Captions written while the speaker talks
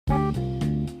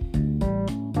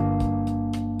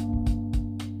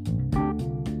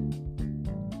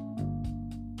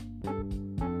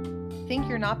think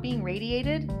you're not being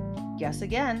radiated? Guess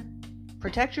again.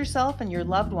 Protect yourself and your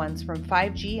loved ones from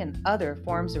 5G and other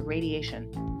forms of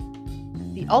radiation.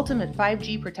 The ultimate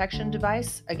 5G protection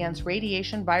device against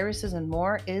radiation, viruses, and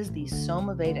more is the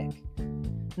Somavedic.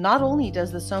 Not only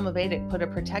does the Somavedic put a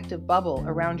protective bubble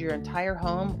around your entire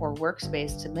home or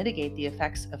workspace to mitigate the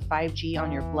effects of 5G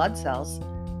on your blood cells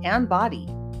and body,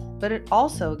 but it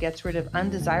also gets rid of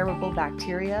undesirable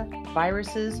bacteria,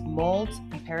 viruses, molds,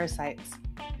 and parasites.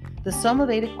 The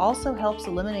Somavedic also helps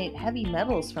eliminate heavy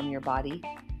metals from your body,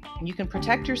 and you can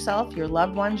protect yourself, your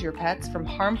loved ones, your pets from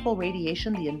harmful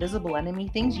radiation, the invisible enemy,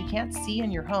 things you can't see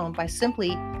in your home, by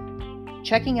simply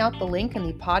checking out the link in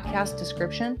the podcast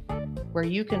description where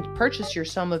you can purchase your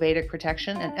Somavedic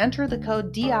protection and enter the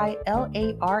code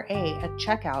DILARA at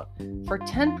checkout for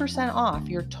 10% off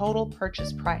your total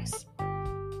purchase price.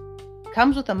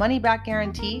 Comes with a money-back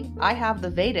guarantee. I have the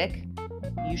Vedic.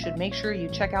 You should make sure you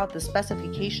check out the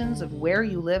specifications of where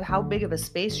you live, how big of a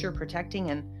space you're protecting,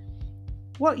 and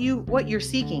what you're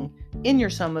seeking in your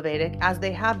Somavedic, as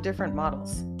they have different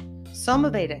models.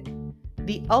 Somavedic,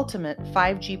 the ultimate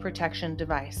 5G protection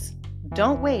device.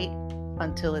 Don't wait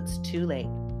until it's too late.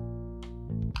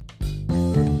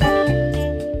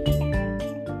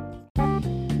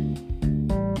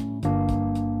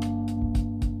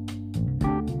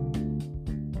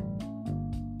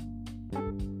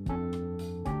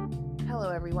 Hello,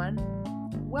 everyone.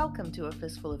 Welcome to A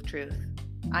Fistful of Truth.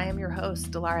 I am your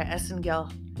host, Delara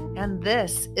Essengil, and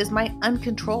this is my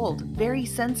uncontrolled, very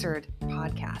censored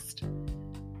podcast.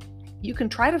 You can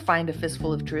try to find A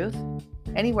Fistful of Truth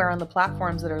anywhere on the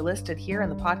platforms that are listed here in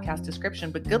the podcast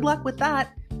description, but good luck with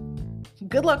that.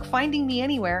 Good luck finding me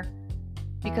anywhere,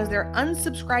 because they're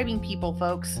unsubscribing people,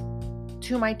 folks,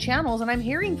 to my channels, and I'm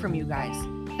hearing from you guys.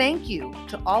 Thank you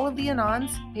to all of the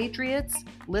Anons, patriots,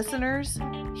 listeners,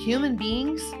 human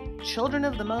beings, children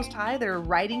of the Most High that are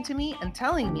writing to me and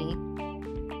telling me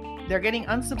they're getting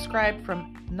unsubscribed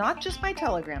from not just my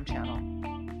Telegram channel,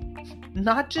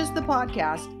 not just the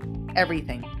podcast,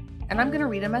 everything. And I'm going to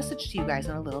read a message to you guys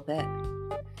in a little bit.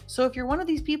 So if you're one of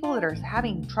these people that are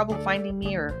having trouble finding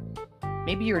me, or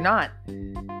maybe you're not,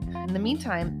 in the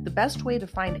meantime, the best way to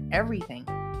find everything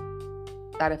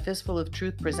that A Fistful of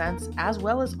Truth presents, as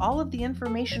well as all of the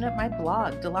information at my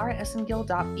blog,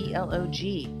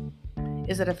 delaraessengil.blog,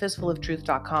 is at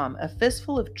afistfuloftruth.com.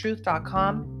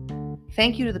 Afistfuloftruth.com.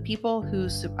 Thank you to the people who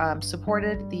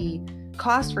supported the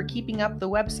cost for keeping up the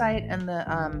website and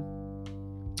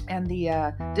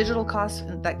the digital costs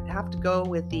that have to go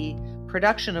with the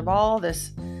production of all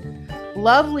this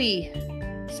lovely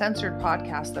censored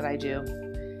podcast that I do.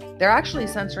 They're actually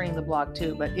censoring the blog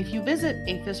too, but if you visit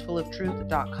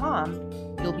afistfuloftruth.com,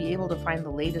 you'll be able to find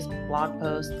the latest blog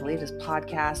posts, the latest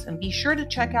podcasts, and be sure to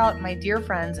check out my dear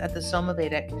friends at the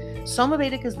Somavedic.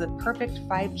 Somavedic is the perfect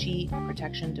 5G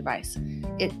protection device.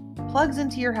 It plugs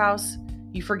into your house,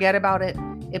 you forget about it.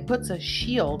 It puts a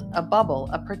shield, a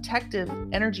bubble, a protective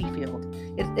energy field.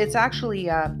 It's actually,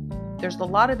 there's a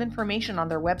lot of information on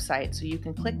their website, so you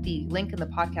can click the link in the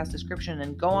podcast description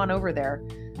and go on over there.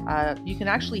 You can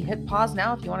actually hit pause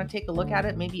now if you want to take a look at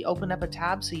it, maybe open up a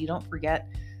tab so you don't forget.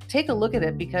 Take a look at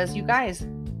it, because you guys,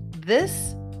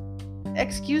 this,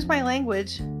 excuse my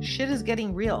language, shit is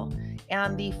getting real.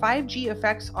 And the 5G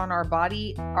effects on our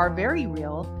body are very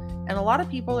real. And a lot of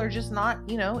people are just not,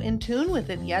 in tune with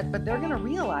it yet, but they're going to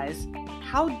realize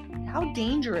how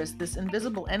dangerous this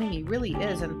invisible enemy really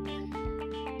is. And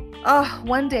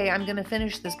one day I'm going to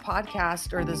finish this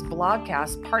podcast, or this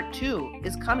vlogcast. Part 2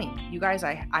 is coming. You guys,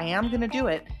 I am going to do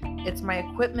it. It's my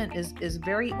equipment is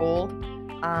very old,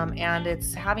 and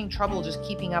it's having trouble just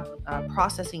keeping up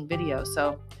processing video.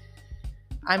 So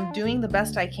I'm doing the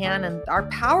best I can, and our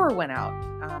power went out.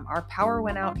 Our power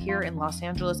went out here in Los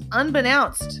Angeles,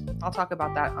 unbeknownst. I'll talk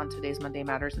about that on today's Monday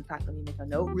Matters. In fact, let me make a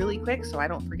note really quick so I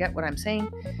don't forget what I'm saying.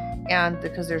 And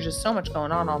because there's just so much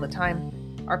going on all the time,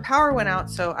 our power went out,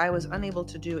 so I was unable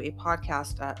to do a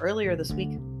podcast earlier this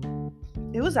week.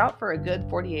 It was out for a good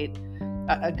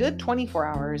 24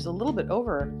 hours, a little bit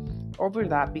over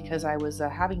that, because I was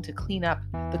having to clean up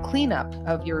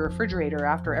of your refrigerator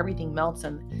after everything melts,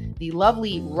 and the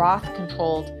lovely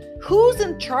Roth-controlled, who's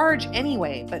in charge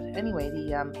anyway? But anyway,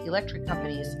 the electric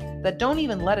companies that don't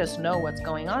even let us know what's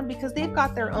going on because they've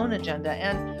got their own agenda.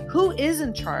 And who is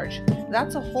in charge?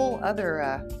 That's a whole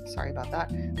other, sorry about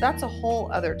that. That's a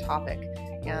whole other topic.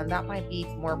 And that might be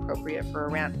more appropriate for a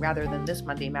rant rather than this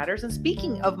Monday Matters. And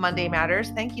speaking of Monday Matters,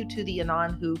 thank you to the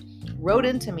Anon who wrote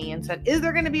into me and said, is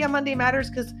there going to be a Monday Matters?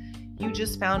 Because you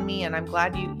just found me, and I'm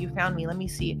glad you found me. Let me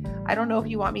see. I don't know if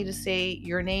you want me to say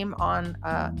your name on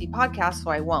the podcast,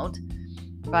 so I won't.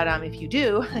 But if you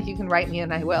do, you can write me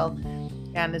and I will.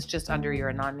 And it's just under your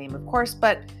Anon name, of course.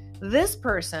 But this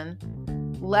person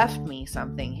left me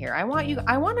something here. I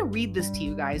want to read this to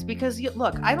you guys because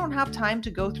look, I don't have time to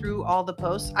go through all the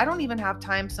posts. I don't even have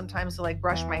time sometimes to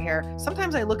brush my hair.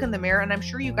 Sometimes I look in the mirror, and I'm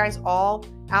sure you guys all,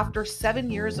 after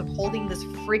 7 years of holding this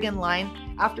friggin'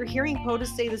 line, after hearing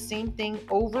POTUS say the same thing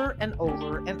over and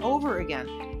over and over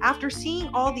again, after seeing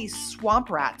all these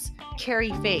swamp rats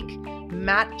carry fake,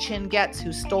 Matt Chin Getz,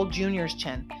 who stole Junior's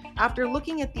chin, after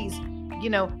looking at these,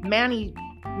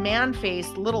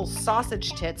 man-faced little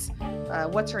sausage tits,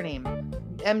 what's her name?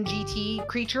 MGT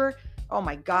creature. Oh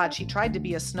my God, she tried to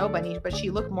be a snow bunny, but she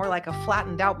looked more like a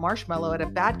flattened out marshmallow at a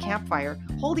bad campfire,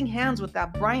 holding hands with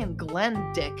that Brian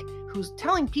Glenn dick, who's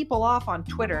telling people off on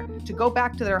Twitter to go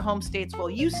back to their home states. Well,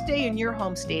 you stay in your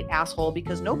home state, asshole,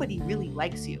 because nobody really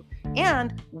likes you.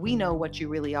 And we know what you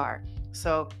really are.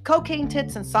 So cocaine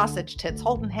tits and sausage tits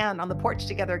holding hand on the porch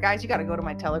together. Guys, you got to go to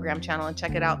my Telegram channel and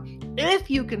check it out. If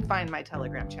you can find my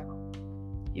Telegram channel.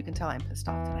 You can tell I'm pissed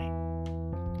off tonight,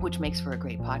 which makes for a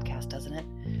great podcast, doesn't it?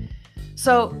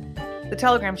 So the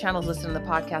Telegram channel is listed in the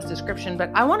podcast description, but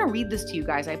I want to read this to you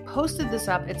guys. I posted this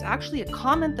up. It's actually a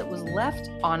comment that was left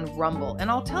on Rumble,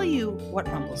 and I'll tell you what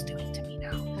Rumble's doing to me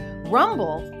now.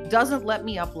 Rumble doesn't let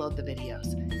me upload the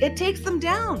videos. It takes them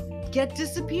down, get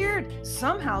disappeared.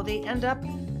 Somehow they end up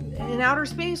in outer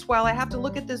space while I have to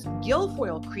look at this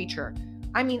Guilfoyle creature.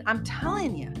 I mean, I'm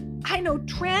telling you, I know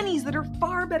trannies that are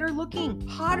far better looking,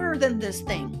 hotter than this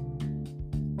thing.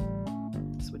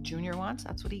 That's what Junior wants.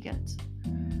 That's what he gets.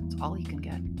 That's all he can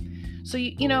get. So,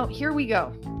 here we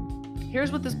go.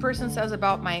 Here's what this person says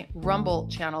about my Rumble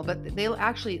channel, but they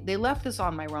left this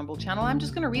on my Rumble channel. I'm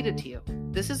just going to read it to you.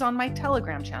 This is on my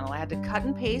Telegram channel. I had to cut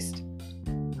and paste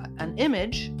an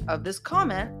image of this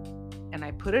comment, and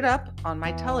I put it up on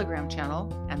my Telegram channel,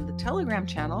 and the Telegram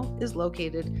channel is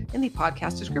located in the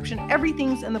podcast description.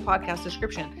 Everything's in the podcast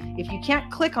description. If you can't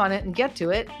click on it and get to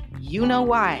it, you know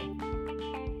why.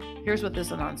 Here's what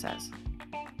this Anon says.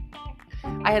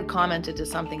 I had commented to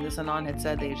something this Anon had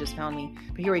said. They had just found me.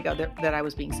 But here we go, that I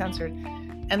was being censored.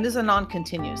 And this Anon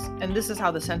continues. And this is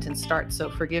how the sentence starts. So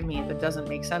forgive me if it doesn't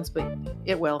make sense, but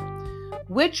it will.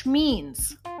 Which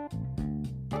means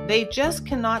they just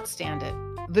cannot stand it.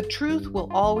 The truth will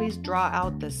always draw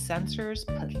out the censors'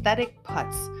 pathetic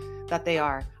putts that they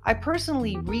are. I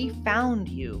personally refound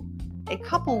you a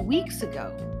couple weeks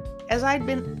ago as I'd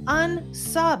been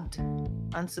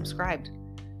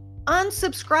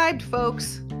unsubscribed,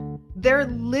 folks. They're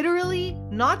literally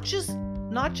not just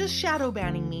shadow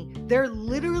banning me. They're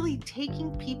literally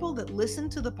taking people that listen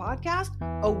to the podcast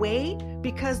away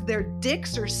because their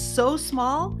dicks are so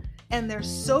small and they're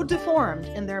so deformed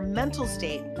in their mental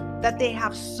state that they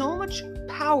have so much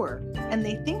power and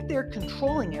they think they're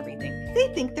controlling everything. They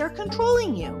think they're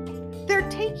controlling you. They're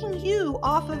taking you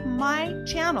off of my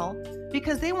channel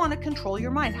because they want to control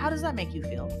your mind. How does that make you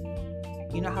feel?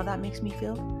 You know how that makes me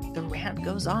feel? The rant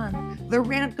goes on. The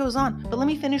rant goes on. But let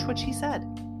me finish what she said.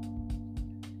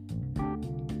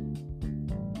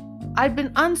 I've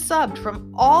been unsubbed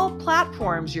from all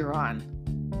platforms you're on.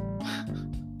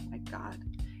 My God.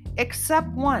 Except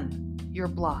one, your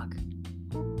blog.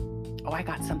 Oh, I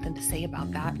got something to say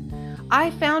about that.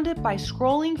 I found it by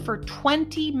scrolling for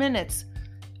 20 minutes.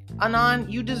 Anon,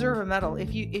 you deserve a medal.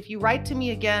 If you write to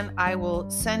me again, I will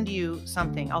send you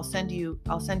something. I'll send you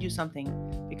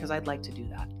something because I'd like to do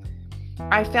that.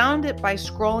 I found it by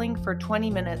scrolling for 20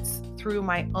 minutes through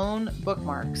my own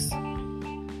bookmarks.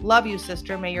 Love you,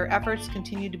 sister. May your efforts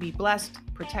continue to be blessed,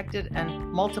 protected,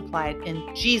 and multiplied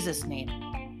in Jesus' name.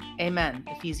 Amen.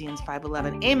 Ephesians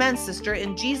 5:11. Amen, sister.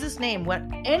 In Jesus' name,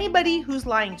 anybody who's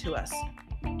lying to us,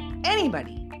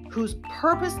 anybody who's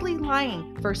purposely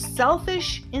lying for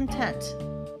selfish intent,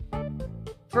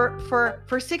 for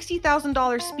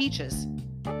 $60,000 speeches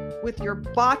with your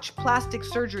botched plastic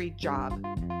surgery job,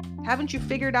 haven't you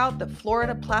figured out that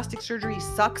Florida plastic surgery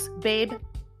sucks, babe?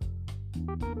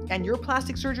 And your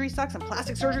plastic surgery sucks, and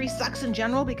plastic surgery sucks in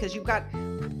general because you've got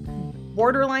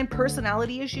borderline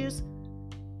personality issues?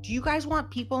 Do you guys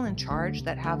want people in charge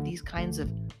that have these kinds of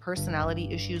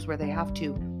personality issues where they have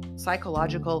to,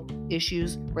 psychological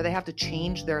issues where they have to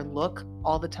change their look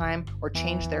all the time or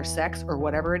change their sex or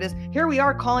whatever it is? Here we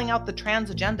are calling out the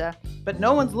trans agenda, but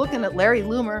no one's looking at Larry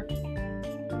Loomer.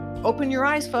 Open your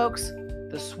eyes, folks.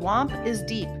 The swamp is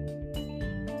deep.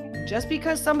 Just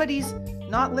because somebody's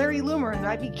not Larry Loomer, it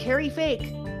might be Carrie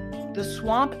Fake. The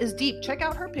swamp is deep. Check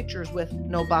out her pictures with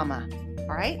Obama.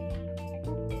 All right?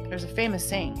 There's a famous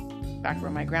saying back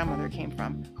where my grandmother came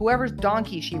from. Whoever's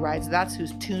donkey she rides, that's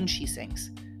whose tune she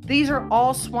sings. These are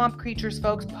all swamp creatures,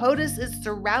 folks. POTUS is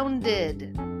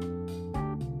surrounded.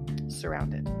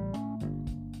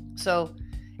 So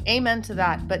Amen to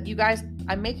that. But you guys,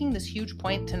 I'm making this huge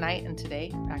point tonight and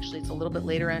today. Actually, it's a little bit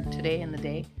later today in the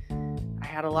day. I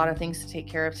had a lot of things to take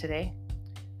care of today.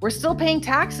 We're still paying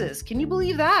taxes. Can you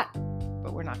believe that?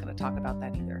 But we're not going to talk about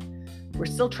that either. We're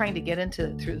still trying to get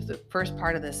through the first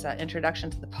part of this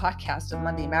introduction to the podcast of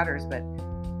Monday Matters. But,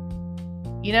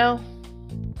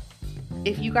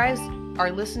 if you guys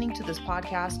are listening to this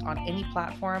podcast on any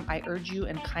platform, I urge you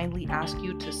and kindly ask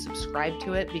you to subscribe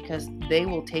to it, because they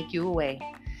will take you away.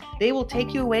 They will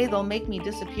take you away. They'll make me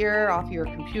disappear off your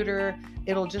computer.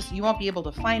 You won't be able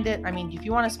to find it. I mean, if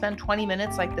you want to spend 20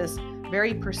 minutes like this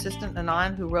very persistent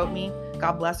Anon who wrote me,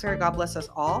 God bless her, God bless us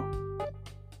all.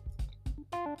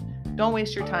 Don't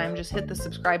waste your time. Just hit the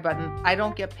subscribe button. I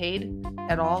don't get paid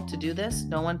at all to do this.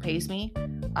 No one pays me.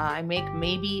 I make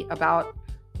maybe about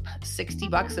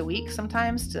 $60 a week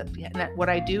sometimes. What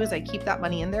I do is I keep that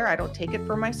money in there. I don't take it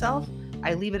for myself.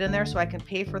 I leave it in there so I can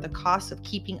pay for the cost of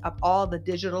keeping up all the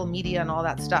digital media and all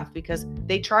that stuff, because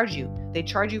they charge you. They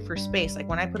charge you for space. Like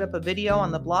when I put up a video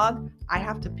on the blog, I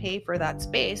have to pay for that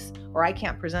space or I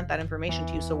can't present that information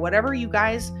to you. So whatever you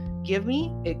guys give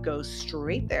me, it goes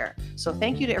straight there. So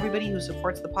thank you to everybody who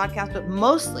supports the podcast, but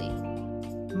mostly,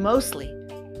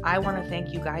 I want to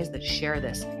thank you guys that share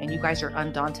this, and you guys are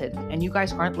undaunted, and you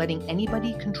guys aren't letting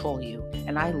anybody control you.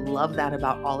 And I love that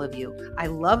about all of you.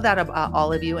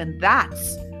 And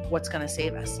that's what's going to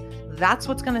save us. That's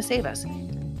what's going to save us.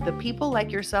 The people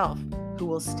like yourself who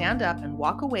will stand up and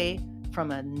walk away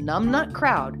from a numbnut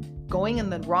crowd going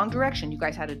in the wrong direction. You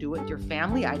guys had to do it with your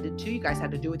family. I did too. You guys had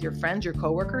to do it with your friends, your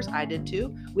coworkers. I did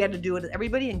too. We had to do it with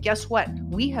everybody. And guess what?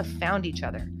 We have found each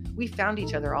other. We found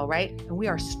each other, all right? And we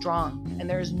are strong. And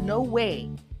there is no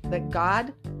way that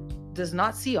God does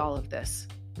not see all of this.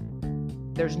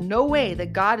 There's no way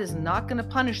that God is not going to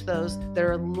punish those that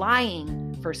are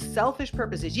lying for selfish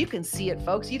purposes. You can see it,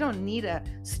 folks. You don't need a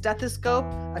stethoscope,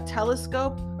 a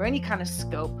telescope, or any kind of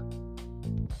scope.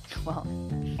 Well,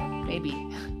 maybe,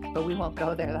 but we won't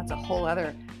go there. That's a whole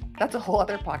other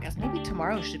podcast. Maybe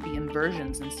tomorrow should be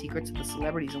inversions and secrets of the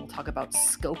celebrities, and we'll talk about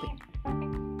scoping.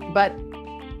 But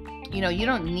you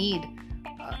don't need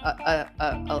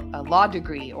a law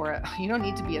degree or you don't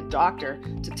need to be a doctor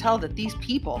to tell that these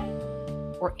people,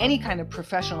 or any kind of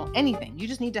professional anything, you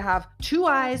just need to have 2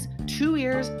 eyes, 2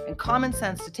 ears, and common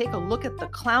sense to take a look at the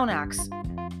clown acts.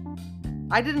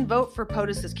 I didn't vote for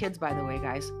POTUS's kids, by the way,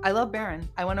 guys. I love Barron.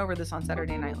 I went over this on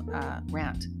Saturday Night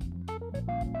Rant.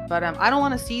 But I don't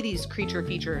want to see these creature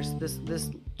features.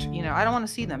 I don't want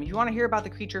to see them. If you want to hear about the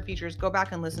creature features, go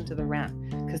back and listen to the rant,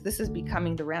 because this is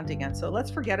becoming the rant again. So let's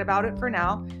forget about it for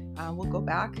now. We'll go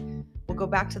back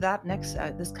to that next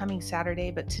this coming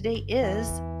Saturday. But today is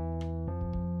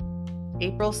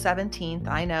April 17th.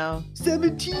 I know.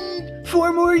 17!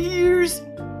 4 more years!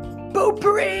 Boat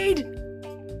parade!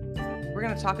 We're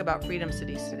going to talk about Freedom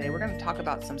Cities today. We're going to talk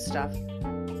about some stuff.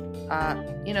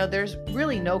 There's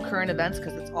really no current events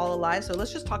because it's all a lie. So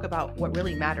let's just talk about what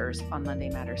really matters on Monday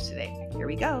Matters today. Here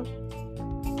we go.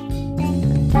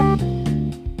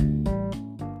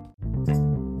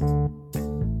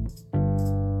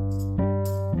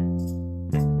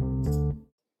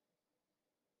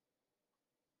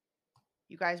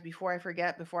 You guys, before I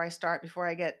forget, before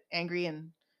I get angry and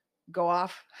go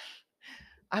off,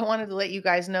 I wanted to let you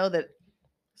guys know that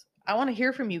I want to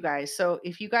hear from you guys. So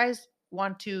if you guys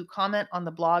want to comment on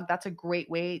the blog, that's a great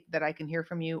way that I can hear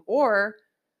from you. Or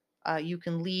you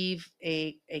can leave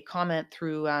a comment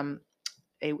through a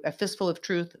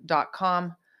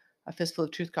fistfuloftruth.com. A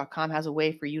fistfuloftruth.com has a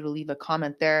way for you to leave a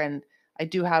comment there. And I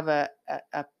do have a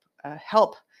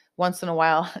help once in a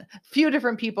while. A few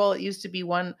different people. It used to be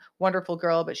one wonderful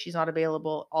girl, but she's not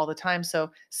available all the time.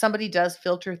 So somebody does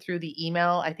filter through the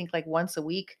email, I think like once a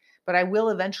week. But I will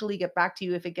eventually get back to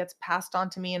you if it gets passed on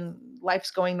to me and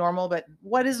life's going normal. But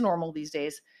what is normal these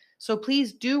days? So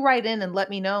please do write in and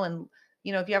let me know. And,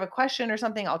 if you have a question or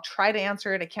something, I'll try to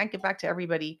answer it. I can't get back to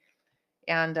everybody.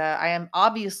 And I am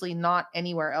obviously not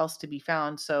anywhere else to be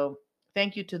found. So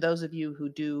thank you to those of you who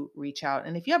do reach out.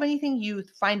 And if you have anything you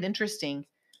find interesting,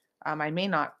 I may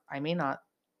not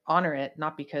honor it,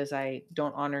 not because I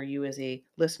don't honor you as a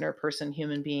listener, person,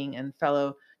 human being, and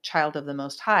fellow child of the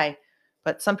Most High.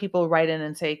 But some people write in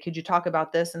and say, could you talk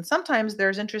about this? And sometimes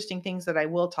there's interesting things that I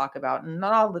will talk about, and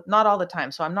not all the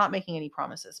time. So I'm not making any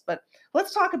promises, but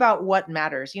let's talk about what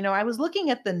matters. I was looking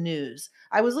at the news.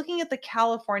 I was looking at the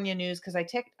California news because I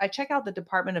check out the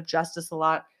Department of Justice a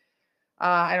lot.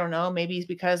 I don't know, maybe it's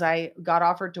because I got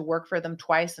offered to work for them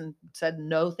twice and said,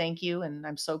 no, thank you. And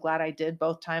I'm so glad I did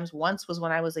both times. Once was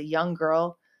when I was a young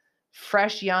girl,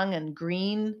 fresh, young, and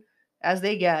green as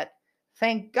they get.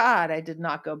 Thank God I did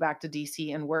not go back to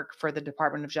DC and work for the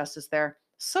Department of Justice there.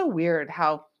 So weird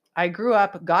how I grew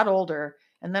up, got older,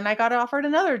 and then I got offered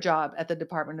another job at the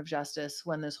Department of Justice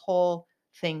when this whole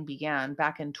thing began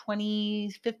back in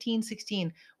 2015,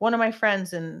 16. One of my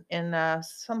friends in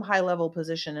some high level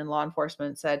position in law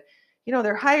enforcement said,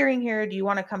 they're hiring here. Do you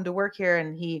want to come to work here?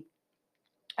 And he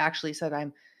actually said,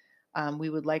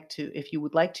 we would like to, if you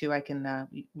would like to, I can,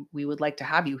 we would like to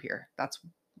have you here. That's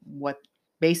what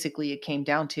basically it came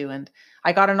down to. And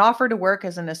I got an offer to work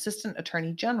as an assistant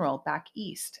attorney general back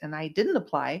east, and I didn't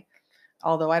apply,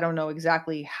 although I don't know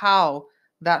exactly how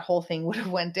that whole thing would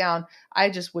have went down. I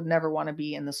just would never want to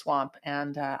be in the swamp,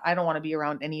 and I don't want to be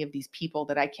around any of these people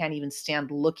that I can't even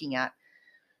stand looking at.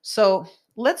 So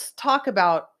let's talk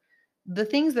about the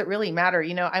things that really matter.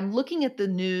 I'm looking at the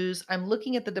news, I'm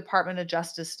looking at the Department of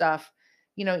Justice stuff.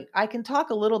 I can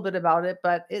talk a little bit about it,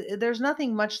 but there's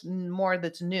nothing much more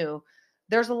that's new.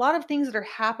 There's a lot of things that are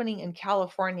happening in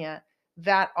California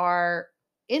that are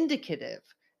indicative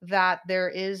that there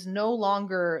is no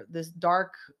longer this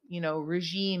dark,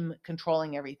 regime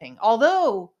controlling everything.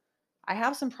 Although I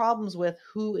have some problems with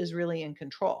who is really in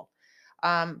control.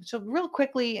 So real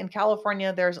quickly, in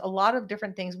California, there's a lot of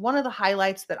different things. One of the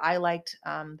highlights that I liked,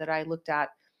 that I looked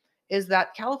at, is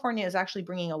that California is actually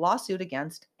bringing a lawsuit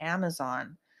against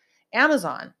Amazon.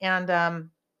 And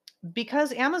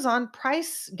because Amazon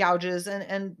price gouges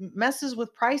and messes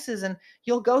with prices, and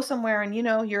you'll go somewhere and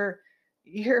your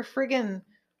friggin'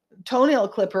 toenail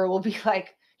clipper will be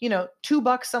like,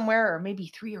 $2 somewhere, or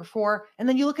maybe 3 or 4. And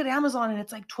then you look at Amazon and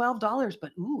it's like $12,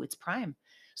 but ooh, it's Prime.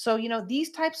 So,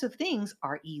 these types of things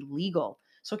are illegal.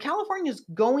 So California is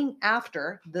going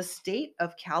after, the state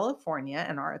of California,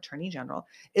 and our attorney general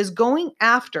is going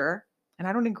after, and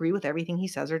I don't agree with everything he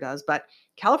says or does, but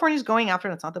California is going after,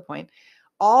 and it's not the point.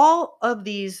 All of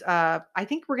these, I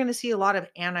think we're going to see a lot of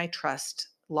antitrust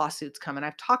lawsuits come. And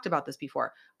I've talked about this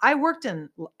before. I worked in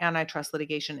antitrust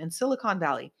litigation in Silicon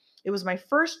Valley. It was my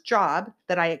first job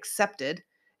that I accepted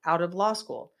out of law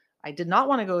school. I did not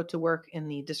want to go to work in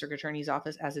the district attorney's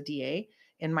office as a DA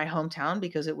in my hometown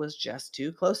because it was just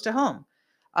too close to home.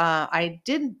 I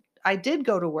did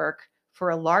go to work for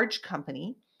a large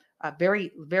company, a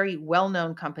very, very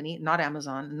well-known company, not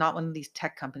Amazon, not one of these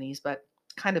tech companies, but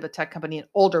kind of a tech company, an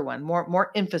older one,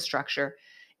 more infrastructure.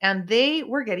 And they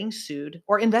were getting sued,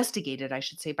 or investigated, I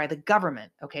should say, by the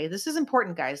government. Okay, this is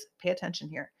important, guys. Pay attention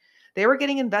here. They were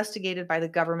getting investigated by the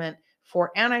government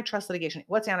for antitrust litigation.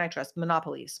 What's antitrust?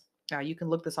 Monopolies. You can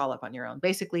look this all up on your own.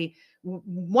 Basically,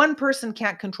 one person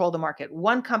can't control the market.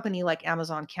 One company like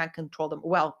Amazon can't control them.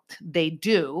 Well, they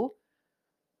do.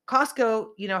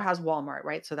 Costco, has Walmart,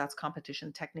 right? So that's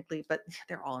competition technically, but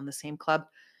they're all in the same club,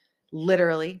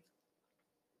 literally.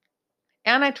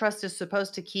 Antitrust is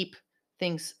supposed to keep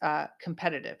things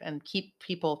competitive and keep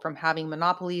people from having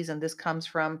monopolies. And this comes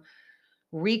from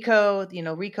RICO.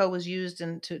 RICO was used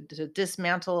to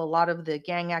dismantle a lot of the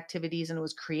gang activities, and it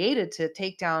was created to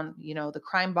take down, the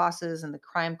crime bosses and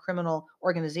the criminal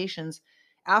organizations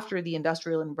after the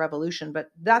Industrial Revolution.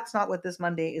 But that's not what this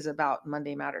Monday is about.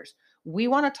 Monday Matters. We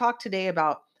want to talk today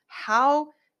about how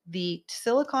the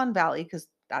Silicon Valley, because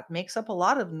that makes up a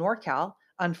lot of NorCal.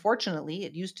 Unfortunately,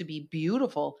 it used to be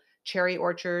beautiful cherry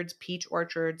orchards, peach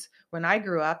orchards. When I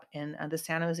grew up in the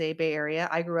San Jose Bay Area,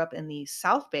 I grew up in the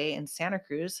South Bay in Santa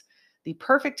Cruz, the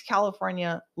perfect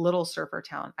California little surfer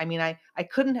town. I mean, I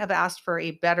couldn't have asked for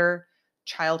a better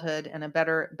childhood and a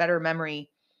better memory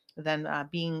than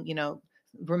being,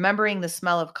 remembering the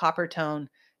smell of copper tone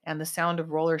and the sound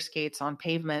of roller skates on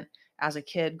pavement as a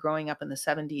kid growing up in the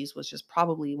 70s was just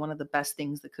probably one of the best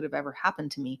things that could have ever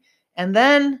happened to me. And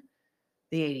then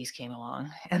the 80s came along,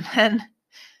 and then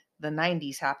the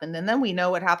 90s happened, and then we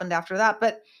know what happened after that.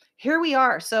 But here we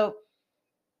are. So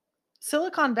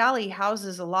Silicon Valley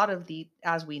houses a lot of the,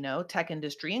 as we know, tech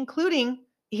industry, including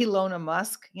Elon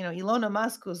Musk. Elon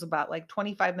Musk was about like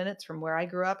 25 minutes from where I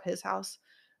grew up, his house.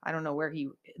 I don't know where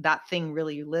that thing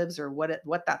really lives, or what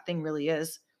that thing really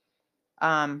is.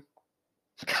 God,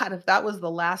 if that was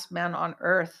the last man on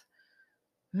earth,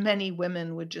 many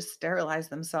women would just sterilize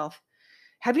themselves.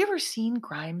 Have you ever seen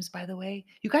Grimes, by the way?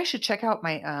 You guys should check out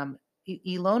my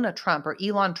Elon Trump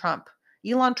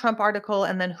article,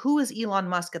 and then Who is Elon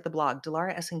Musk at the blog,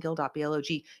 DelaraEssengill.blog.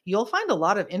 You'll find a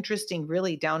lot of interesting,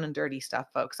 really down and dirty stuff,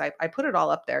 folks. I put it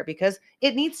all up there because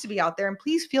it needs to be out there. And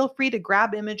please feel free to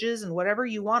grab images and whatever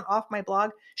you want off my blog,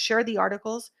 share the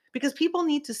articles, because people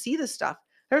need to see this stuff.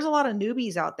 There's a lot of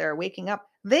newbies out there waking up.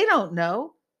 They don't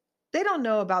know. They don't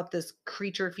know about this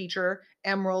creature feature,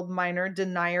 emerald miner,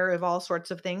 denier of all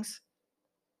sorts of things.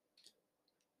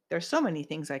 There's so many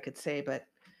things I could say, but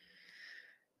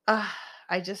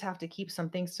I just have to keep some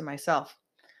things to myself.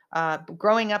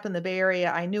 Growing up in the Bay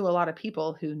Area, I knew a lot of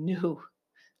people who knew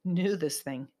this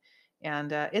thing.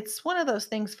 And it's one of those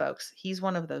things, folks. He's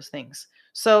one of those things.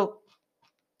 So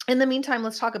in the meantime,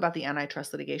 let's talk about the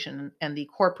antitrust litigation and the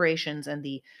corporations and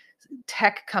the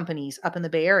tech companies up in the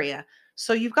Bay Area.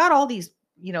 So you've got all these,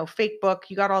 fake book,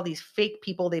 you got all these fake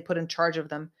people they put in charge of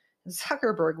them.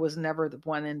 Zuckerberg was never the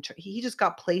one he just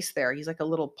got placed there. He's like a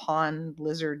little pawn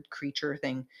lizard creature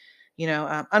thing.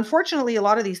 Unfortunately, a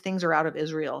lot of these things are out of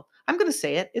Israel. I'm going to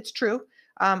say it. It's true.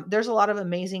 There's a lot of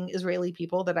amazing Israeli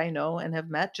people that I know and have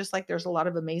met, just like there's a lot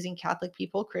of amazing Catholic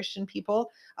people, Christian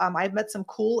people. I've met some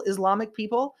cool Islamic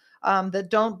people that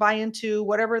don't buy into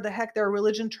whatever the heck their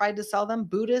religion tried to sell them.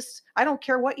 Buddhists, I don't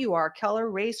care what you are, color,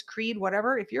 race, creed,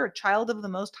 whatever. If you're a child of the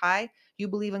Most High, you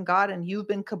believe in God and you've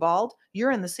been caballed, you're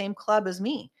in the same club as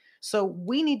me. So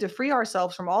we need to free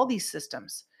ourselves from all these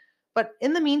systems. But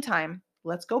in the meantime,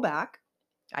 let's go back.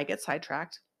 I get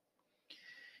sidetracked.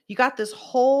 You got this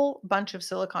whole bunch of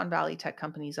Silicon Valley tech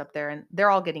companies up there, and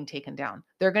they're all getting taken down.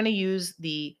 They're going to use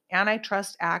the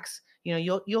antitrust acts.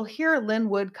 You'll hear Lynn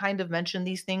Wood kind of mention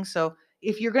these things. So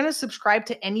if you're going to subscribe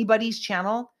to anybody's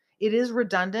channel, it is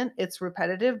redundant, it's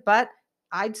repetitive, but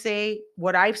I'd say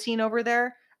what I've seen over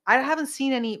there, I haven't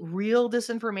seen any real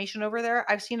disinformation over there.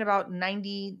 I've seen about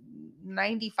 95%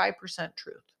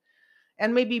 truth.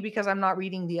 And maybe because I'm not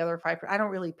reading the other 5, I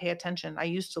don't really pay attention. I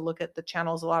used to look at the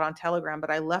channels a lot on Telegram,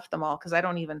 but I left them all because I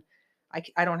don't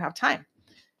have time.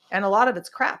 And a lot of it's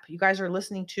crap. You guys are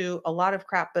listening to a lot of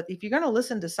crap. But if you're going to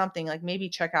listen to something, like maybe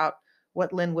check out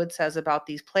what Lynn Wood says about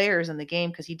these players in the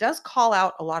game, because he does call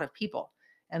out a lot of people.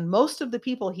 And most of the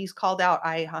people he's called out,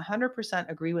 I 100%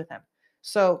 agree with him.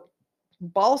 So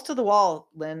balls to the wall,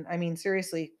 Lynn. I mean,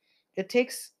 seriously, it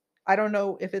takes, I don't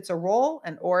know if it's a role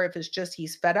or if it's just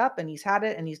he's fed up and he's had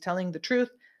it and he's telling the truth.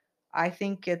 I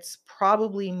think it's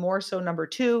probably more so number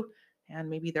 2, and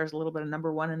maybe there's a little bit of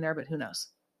number 1 in there, but who knows?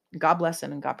 God bless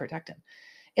him and God protect him.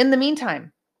 In the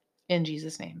meantime, in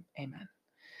Jesus' name, amen.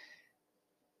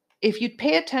 If you'd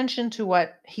pay attention to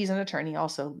what he's an attorney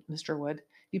also, Mr. Wood,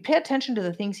 you pay attention to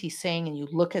the things he's saying and you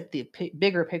look at the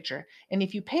bigger picture. And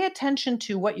if you pay attention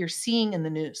to what you're seeing in the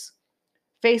news,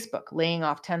 Facebook laying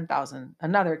off 10,000,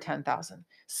 another 10,000,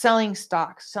 selling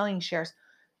stocks, selling shares.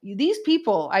 These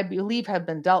people, I believe, have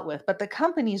been dealt with, but the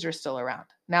companies are still around.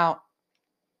 Now,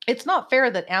 it's not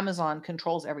fair that Amazon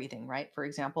controls everything, right? For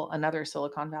example, another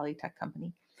Silicon Valley tech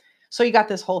company. So you got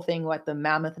this whole thing, what the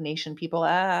Mammoth Nation people,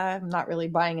 I'm not really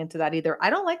buying into that either. I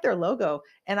don't like their logo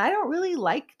and I don't really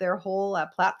like their whole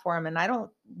platform. And I don't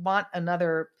want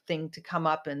another thing to come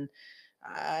up. And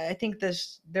I think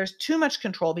there's too much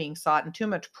control being sought and too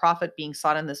much profit being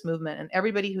sought in this movement. And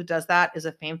everybody who does that is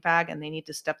a fame fag and they need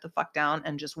to step the fuck down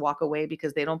and just walk away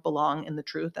because they don't belong in the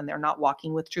truth and they're not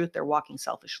walking with truth. They're walking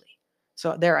selfishly.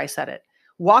 So there, I said it.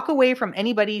 Walk away from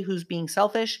anybody who's being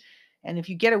selfish. And if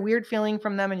you get a weird feeling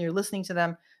from them and you're listening to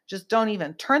them, just don't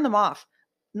even turn them off.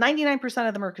 99%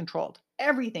 of them are controlled.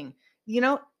 Everything.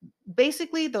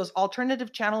 Basically those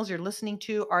alternative channels you're listening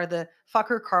to are the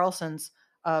fucker Carlsons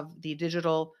of the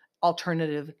digital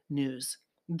alternative news.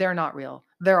 They're not real.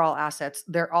 They're all assets.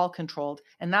 They're all controlled.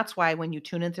 And that's why when you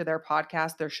tune into their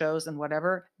podcast, their shows and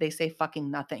whatever, they say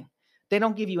fucking nothing. They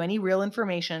don't give you any real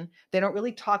information. They don't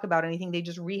really talk about anything. They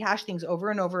just rehash things over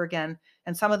and over again.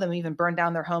 And some of them even burn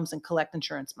down their homes and collect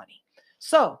insurance money.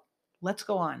 So let's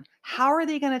go on. How are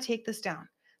they going to take this down?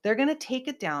 They're going to take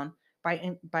it down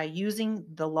by using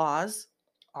the laws,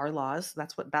 our laws.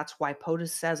 That's why POTUS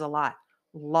says a lot.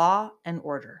 Law and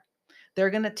order. They're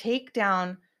going to take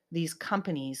down these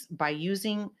companies by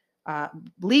using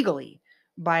legally,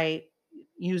 by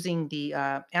using the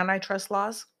antitrust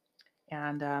laws.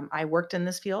 And I worked in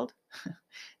this field.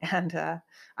 And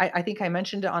I think I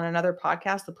mentioned it on another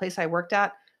podcast. The place I worked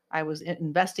at, I was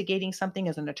investigating something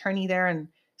as an attorney there, and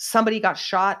somebody got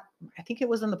shot. I think it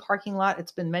was in the parking lot.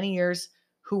 It's been many years.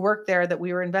 Who worked there that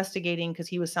we were investigating because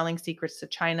he was selling secrets to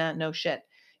China. No shit.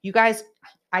 You guys,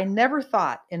 I never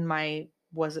thought in my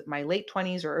late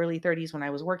 20s or early 30s when I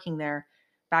was working there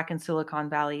back in Silicon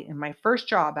Valley in my first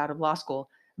job out of law school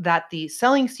that the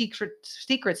selling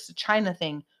secrets to China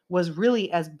thing was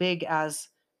really as big as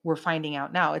we're finding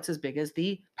out now. It's as big as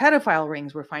the pedophile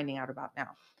rings we're finding out about now.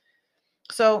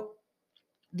 So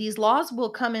these laws will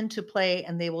come into play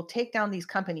and they will take down these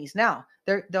companies. Now,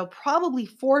 they'll probably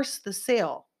force the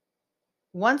sale.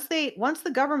 Once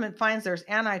the government finds there's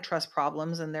antitrust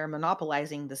problems and they're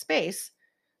monopolizing the space,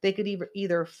 they could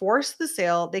either force the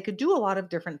sale, they could do a lot of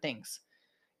different things.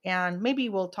 And maybe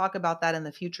we'll talk about that in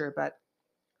the future, but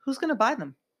who's going to buy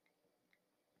them?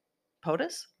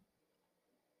 POTUS?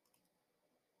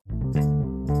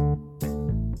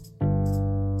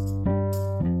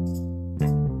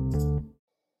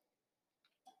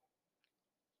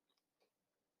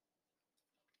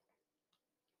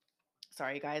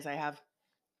 Sorry, guys, I have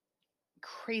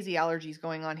crazy allergies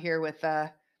going on here with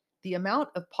the amount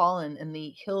of pollen in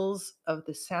the hills of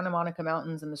the Santa Monica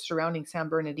Mountains and the surrounding San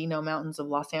Bernardino Mountains of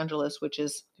Los Angeles, which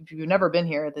is, if you've never been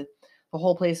here, the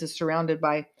whole place is surrounded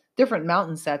by different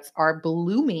mountain sets, are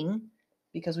blooming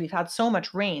because we've had so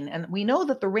much rain. And we know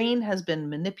that the rain has been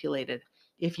manipulated.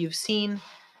 If you've seen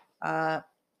the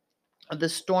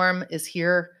storm is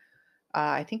here,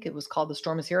 I think it was called The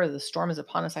Storm is Here or The Storm is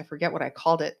Upon Us. I forget what I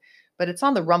called it, but it's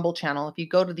on the Rumble channel. If you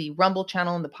go to the Rumble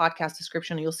channel in the podcast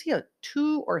description, you'll see a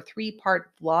 2 or 3 part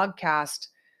vlogcast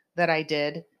that I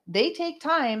did. They take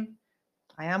time.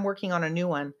 I am working on a new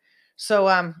one.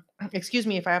 So excuse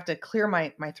me if I have to clear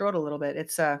my throat a little bit.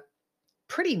 It's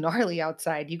pretty gnarly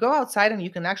outside. You go outside and you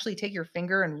can actually take your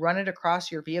finger and run it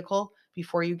across your vehicle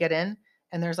before you get in.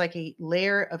 And there's like a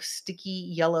layer of sticky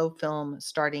yellow film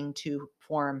starting to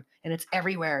form, and it's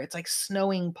everywhere. It's like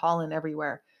snowing pollen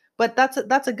everywhere. But that's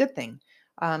a good thing.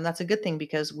 That's a good thing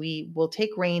because we will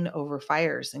take rain over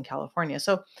fires in California.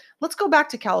 So let's go back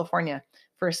to California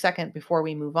for a second before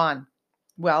we move on.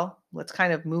 Well, let's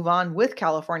kind of move on with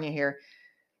California here.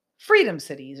 Freedom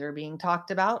cities are being talked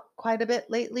about quite a bit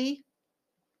lately.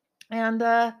 And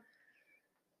I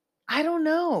don't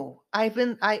know.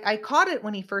 I caught it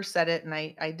when he first said it, and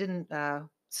I didn't.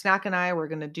 Snack and I were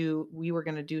we were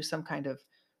gonna do some kind of,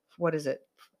 what is it?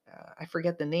 I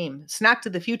forget the name. Snack to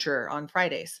the Future on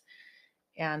Fridays,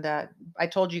 and I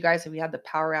told you guys that we had the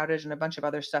power outage and a bunch of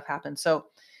other stuff happened. So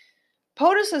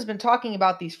POTUS has been talking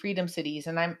about these freedom cities,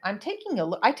 and I'm taking a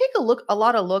look. I take a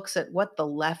lot of looks at what the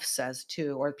left says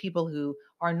too, or people who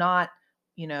are not,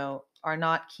 are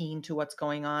not keen to what's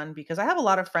going on, because I have a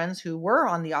lot of friends who were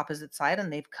on the opposite side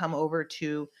and they've come over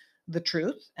to the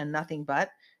truth and nothing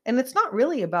but. And it's not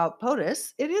really about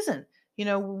POTUS. It isn't.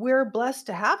 We're blessed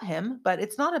to have him, but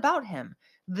it's not about him.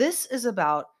 This is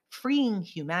about freeing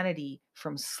humanity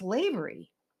from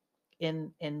slavery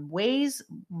in ways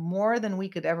more than we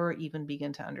could ever even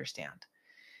begin to understand.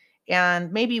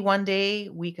 And maybe one day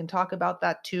we can talk about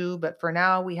that too, but for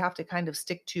now we have to kind of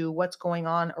stick to what's going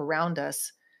on around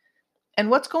us. And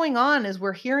what's going on is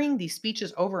we're hearing these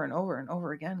speeches over and over and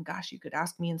over again. Gosh, you could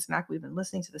ask me and Snack. We've been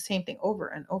listening to the same thing over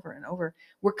and over and over.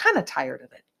 We're kind of tired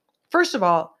of it. First of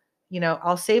all,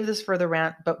 I'll save this for the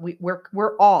rant, but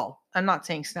we're all, I'm not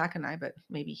saying Snack and I, but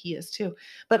maybe he is too,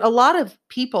 but a lot of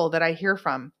people that I hear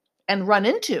from and run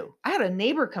into. I had a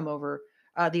neighbor come over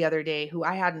the other day who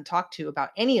I hadn't talked to about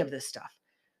any of this stuff.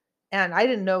 And I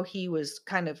didn't know he was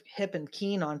kind of hip and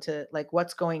keen onto like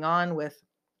what's going on with,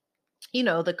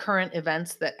 the current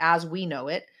events that as we know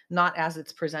it, not as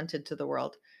it's presented to the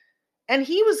world. And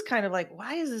he was kind of like,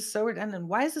 why is this so redundant?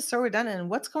 Why is this so redundant? And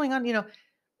what's going on?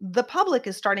 The public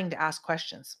is starting to ask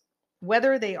questions,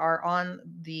 whether they are on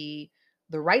the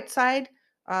right side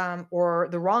or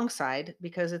the wrong side,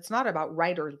 because it's not about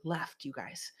right or left, you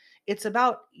guys. It's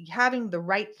about having the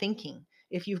right thinking.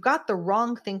 If you've got the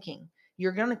wrong thinking,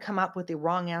 you're going to come up with the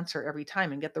wrong answer every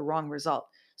time and get the wrong result.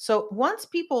 So once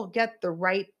people get the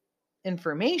right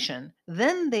information,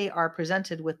 then they are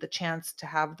presented with the chance to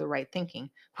have the right thinking.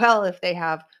 Well, if they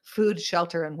have food,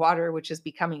 shelter, and water, which is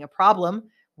becoming a problem,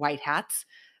 white hats.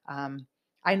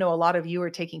 I know a lot of you are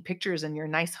taking pictures in your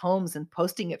nice homes and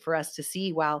posting it for us to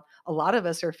see, while a lot of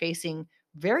us are facing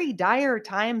very dire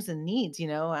times and needs.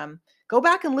 Go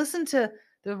back and listen to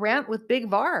the rant with Big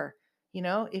Var.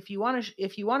 If you want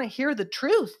to hear the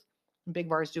truth. Big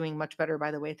Var is doing much better,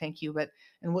 by the way. Thank you.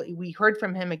 And we heard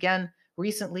from him again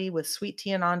recently with Sweet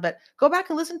Tea Anon, but go back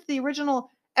and listen to the original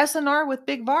SNR with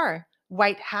Big Var,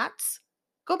 white hats.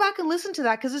 Go back and listen to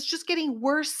that, because it's just getting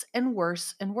worse and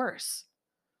worse and worse.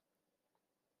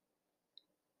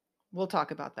 We'll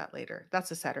talk about that later.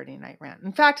 That's a Saturday night rant.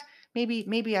 In fact,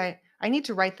 maybe I need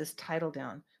to write this title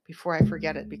down before I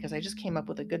forget it, because I just came up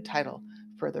with a good title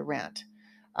for the rant.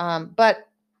 But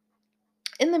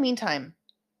in the meantime,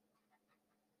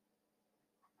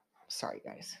 sorry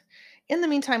guys. In the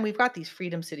meantime, we've got these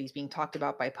freedom cities being talked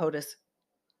about by POTUS.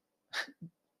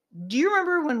 Do you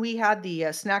remember when we had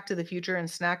the Snack to the Future and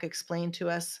Snack explained to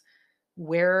us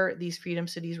where these freedom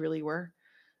cities really were?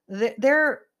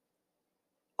 They're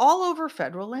all over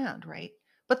federal land, right?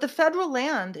 But the federal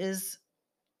land is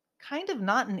kind of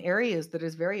not in areas that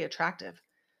is very attractive.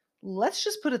 Let's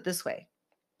just put it this way.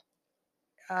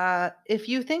 If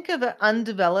you think of an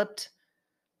undeveloped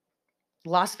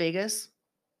Las Vegas,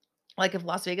 like if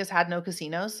Las Vegas had no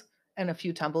casinos and a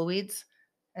few tumbleweeds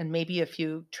and maybe a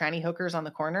few tranny hookers on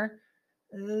the corner,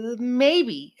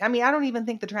 maybe. I mean, I don't even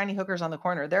think the tranny hookers on the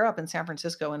corner. They're up in San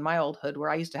Francisco in my old hood where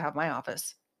I used to have my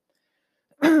office.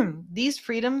 These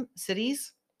freedom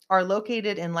cities are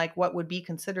located in like what would be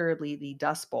considerably the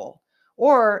Dust Bowl,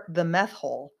 or the meth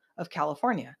hole of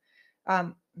California.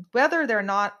 Whether or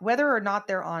not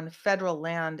they're on federal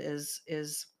land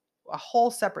is a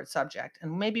whole separate subject,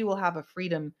 and maybe we'll have a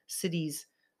Freedom Cities.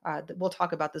 We'll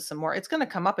talk about this some more. It's going to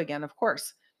come up again, of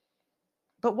course.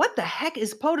 But what the heck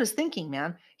is POTUS thinking,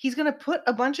 man? He's going to put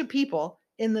a bunch of people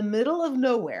in the middle of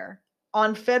nowhere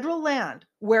on federal land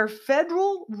where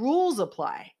federal rules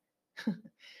apply.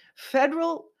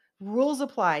 Federal rules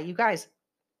apply. You guys,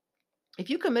 if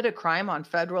you commit a crime on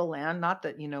federal land, not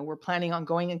that, we're planning on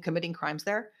going and committing crimes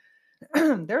there,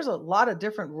 there's a lot of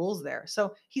different rules there.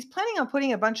 So he's planning on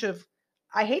putting a bunch of,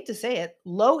 I hate to say it,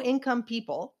 low income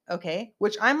people, okay,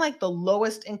 which I'm like the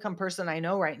lowest income person I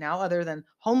know right now, other than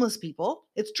homeless people.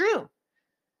 It's true.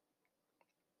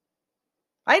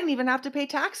 I didn't even have to pay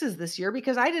taxes this year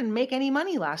because I didn't make any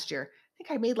money last year. I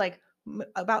think I made like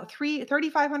about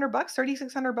 $3,500,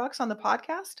 $3,600 on the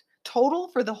podcast total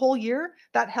for the whole year.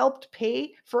 That helped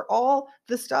pay for all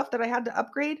the stuff that I had to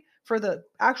upgrade for the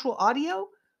actual audio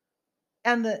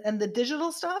and the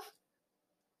digital stuff.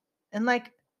 And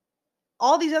like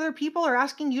all these other people are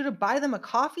asking you to buy them a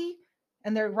coffee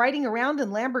and they're riding around in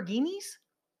Lamborghinis.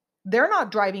 They're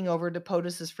not driving over to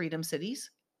POTUS's Freedom Cities.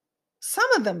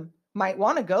 Some of them might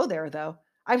want to go there, though.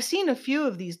 I've seen a few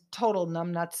of these total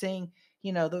numbnuts saying,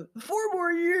 the 4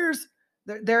 more years.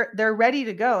 They're ready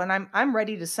to go, and I'm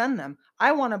ready to send them.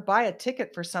 I want to buy a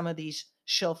ticket for some of these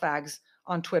shillfags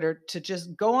on Twitter to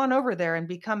just go on over there and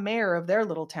become mayor of their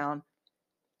little town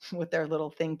with their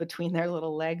little thing between their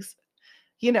little legs.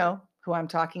 You know who I'm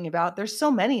talking about. There's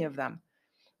so many of them.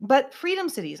 But Freedom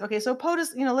Cities. Okay, so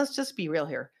POTUS, let's just be real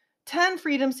here. 10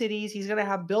 Freedom Cities. He's going to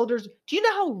have builders. Do you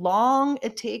know how long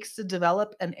it takes to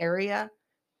develop an area?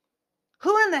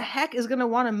 Who in the heck is going to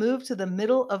want to move to the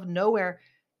middle of nowhere?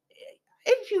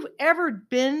 If you've ever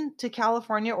been to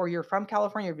California or you're from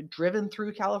California, you've driven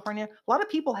through California, a lot of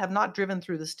people have not driven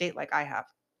through the state like I have.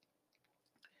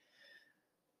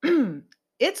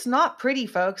 It's not pretty,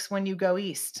 folks, when you go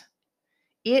east.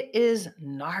 It is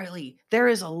gnarly. There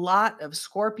is a lot of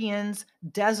scorpions,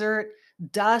 desert,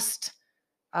 dust,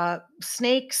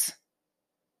 snakes.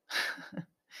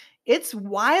 It's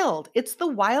wild. It's the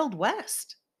Wild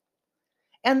West.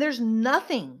 And there's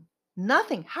nothing.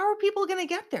 How are people going to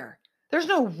get there? There's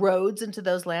no roads into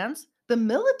those lands. The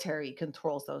military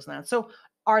controls those lands. So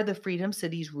are the Freedom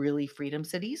Cities really Freedom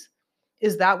Cities?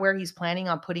 Is that where he's planning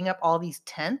on putting up all these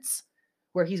tents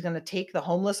where he's going to take the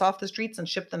homeless off the streets and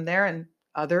ship them there and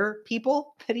other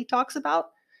people that he talks about?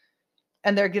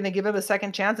 And they're going to give him a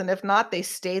second chance. And if not, they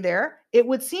stay there. It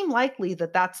would seem likely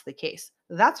that that's the case.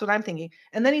 That's what I'm thinking.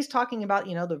 And then he's talking about,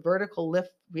 the vertical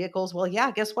lift vehicles. Well,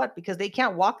 yeah, guess what? Because they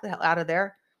can't walk the hell out of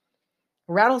there.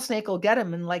 Rattlesnake will get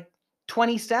them in like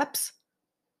 20 steps.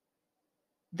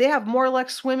 They have more luck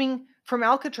swimming from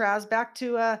Alcatraz back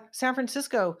to San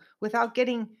Francisco without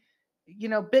getting,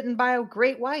 bitten by a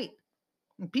great white.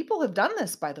 And people have done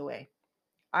this, by the way.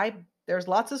 There's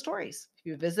lots of stories. If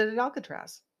you visited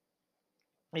Alcatraz,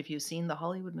 if you've seen the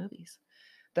Hollywood movies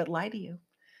that lie to you.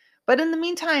 But in the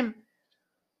meantime,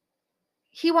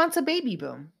 he wants a baby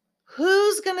boom.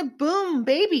 Who's going to boom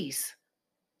babies?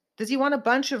 Does he want a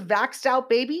bunch of vaxxed out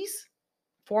babies?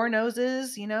 4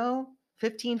 noses,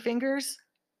 15 fingers,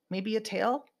 maybe a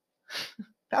tail?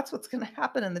 That's what's going to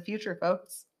happen in the future,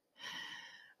 folks.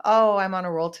 Oh, I'm on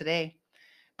a roll today.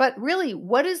 But really,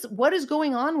 what is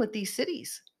going on with these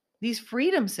cities? These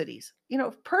Freedom Cities?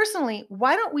 Personally,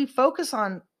 why don't we focus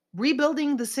on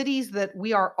rebuilding the cities that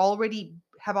we have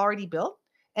already built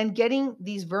and getting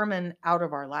these vermin out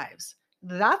of our lives?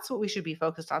 That's what we should be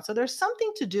focused on. So there's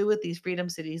something to do with these Freedom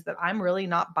Cities that I'm really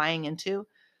not buying into.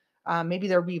 Maybe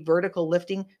there'll be vertical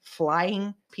lifting,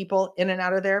 flying people in and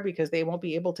out of there because they won't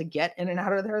be able to get in and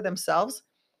out of there themselves.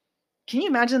 Can you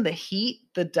imagine the heat,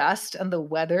 the dust, and the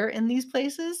weather in these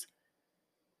places?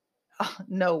 Oh,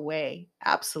 no way.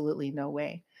 Absolutely no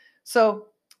way. So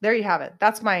there you have it.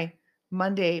 That's my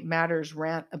Monday Matters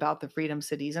rant about the Freedom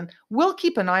Cities. And we'll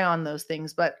keep an eye on those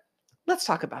things, but let's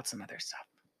talk about some other stuff.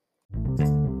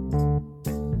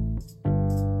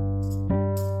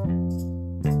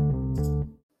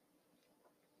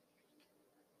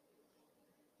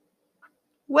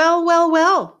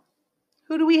 Well.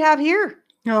 Who do we have here?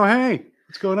 Oh, hey,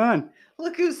 what's going on?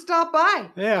 Look who stopped by.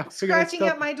 Yeah. Scratching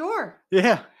at my door.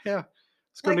 Yeah.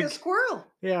 Like a squirrel.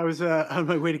 Yeah, I was on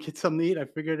my way to get something to eat. I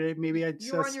figured maybe I'd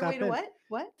You were on your way to what?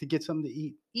 What? To get something to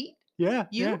eat. Eat? Yeah.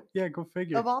 You? Yeah, go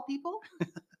figure. Of all people? Do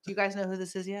you guys know who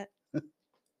this is yet?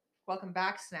 Welcome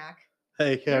back, Snack.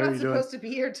 Hey, how You're are not you supposed to be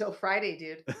here till Friday,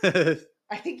 dude.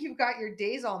 I think you've got your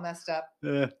days all messed up.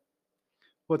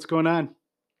 What's going on?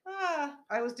 Yeah,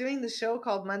 I was doing the show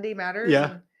called Monday Matters,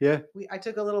 Yeah, and yeah. I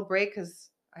took a little break because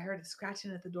I heard a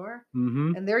scratching at the door,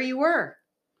 Mm-hmm. and there you were.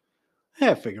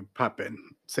 Yeah, I figured pop in,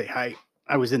 say hi.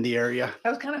 I was in the area. I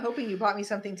was kind of hoping you bought me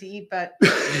something to eat, but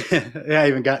Yeah, I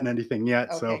haven't gotten anything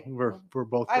yet, so okay, we're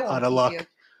both I out won't of keep luck. you.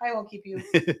 I won't keep you.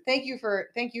 Thank you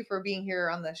for being here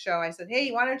on the show. I said,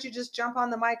 hey, why don't you just jump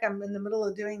on the mic? I'm in the middle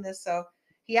of doing this. So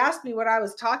he asked me what I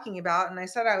was talking about, and I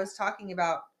said I was talking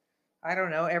about, I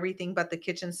don't know, everything but the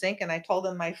kitchen sink. And I told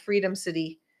him my Freedom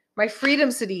City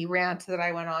rant that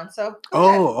I went on. So go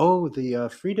ahead. Oh, the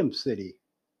Freedom City.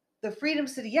 The Freedom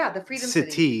City, yeah, the Freedom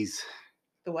City. Cities.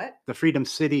 The what? The Freedom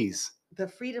Cities. The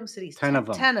Freedom Cities. 10 of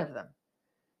them. 10 of them.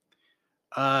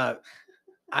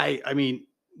 I mean,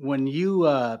 when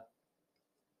you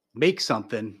make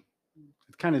something,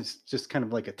 it kind of just kind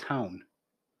of like a town.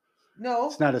 No,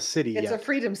 It's not a city it's yet. a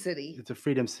Freedom City. It's a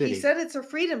Freedom City. He said it's a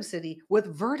Freedom City with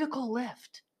vertical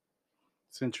lift.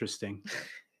 It's interesting.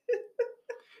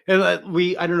 And I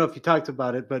don't know if you talked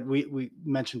about it, but we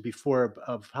mentioned before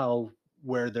of how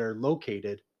where they're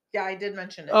located. Yeah, I did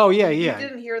mention it. Oh yeah, You yeah.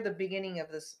 didn't hear the beginning of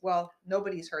this. Well,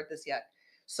 nobody's heard this yet.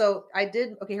 So I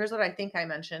did. Okay, here's what I think I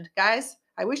mentioned. Guys,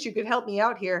 I wish you could help me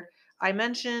out here. I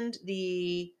mentioned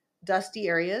the dusty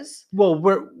areas. Well,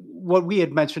 what we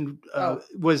had mentioned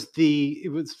was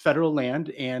it was federal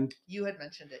land, and you had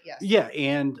mentioned it, yes. Yeah,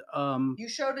 and you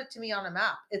showed it to me on a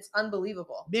map. It's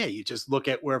unbelievable. Yeah, you just look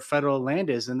at where federal land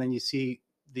is, and then you see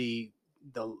the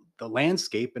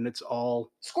landscape, and it's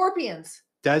all scorpions,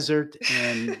 desert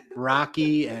and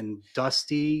rocky and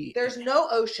dusty. There's no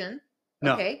ocean.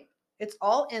 No. Okay, it's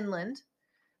all inland.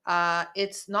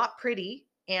 It's not pretty.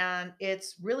 And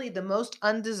it's really the most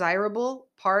undesirable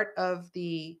part of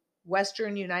the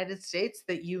Western United States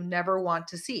that you never want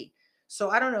to see.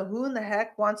 So I don't know who in the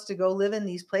heck wants to go live in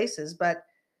these places, but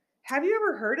have you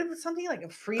ever heard of something like a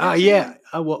Freedom City? Yeah.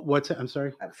 What's it? I'm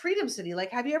sorry. A Freedom City.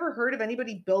 Like, have you ever heard of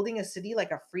anybody building a city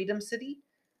like a Freedom City?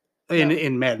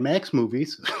 In Mad Max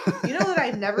movies. You know that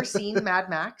I've never seen Mad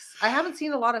Max? I haven't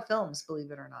seen a lot of films,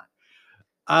 believe it or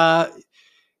not.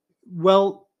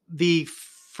 Well, the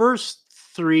first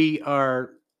 3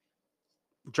 are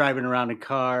driving around in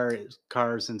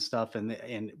cars and stuff,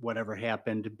 and whatever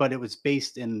happened, but it was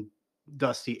based in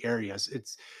dusty areas.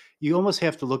 You almost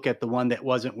have to look at the one that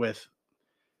wasn't with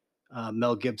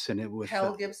Mel Gibson. It was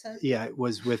Mel Gibson. Yeah, it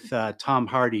was with Tom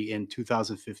Hardy in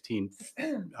 2015,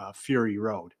 Fury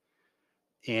Road,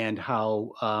 and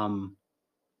how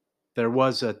there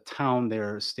was a town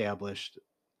there established.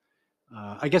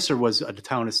 I guess there was a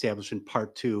town established in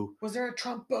part 2. Was there a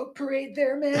Trump boat parade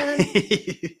there, man?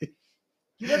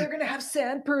 You know they're gonna have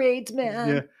sand parades,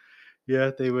 man.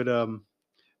 Yeah, they would.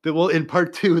 Well, in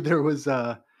part 2, there was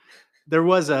an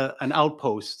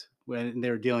outpost when they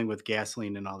were dealing with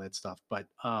gasoline and all that stuff. But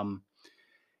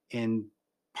in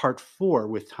part 4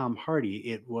 with Tom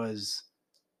Hardy, it was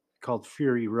called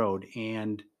Fury Road,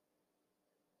 and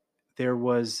there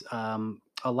was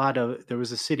there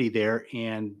was a city there,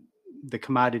 and the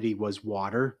commodity was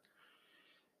water,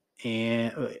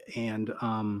 and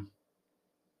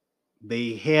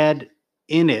they had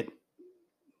in it,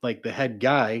 like the head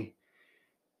guy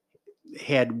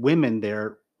had women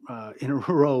there in a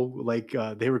row, like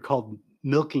they were called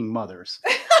milking mothers.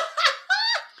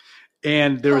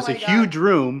 And there was a huge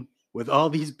room with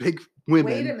all these big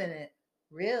women. Wait a minute.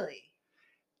 Really?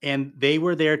 And they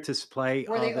were there to supply.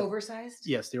 Were they oversized?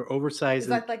 Yes, they were oversized. Is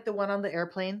that like the one on the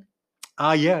airplane?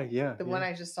 Yeah. The one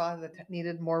I just saw that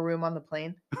needed more room on the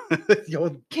plane.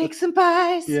 Cakes and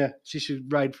pies. Yeah, she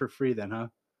should ride for free then, huh?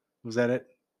 Was that it?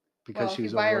 Because she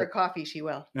was. If you buy her a coffee, she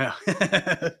will. Yeah.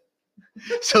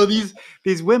 So these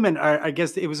women are, I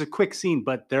guess it was a quick scene,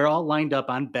 but they're all lined up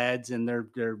on beds, and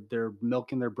they're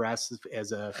milking their breasts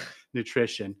as a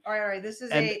nutrition. All right. This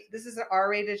is an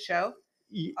R-rated show.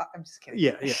 I'm just kidding.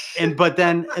 Yeah. And but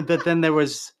then there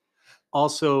was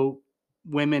also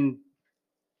women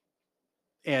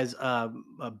as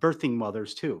birthing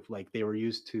mothers too. Like they were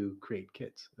used to create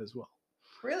kids as well.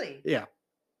 Really? Yeah.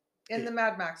 In the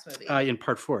Mad Max movie. In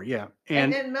part 4, yeah.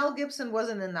 And then Mel Gibson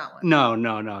wasn't in that one.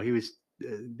 No. He was.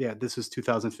 This was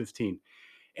 2015,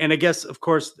 and I guess, of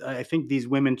course, I think these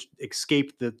women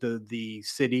escaped the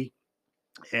city,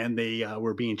 and they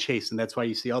were being chased, and that's why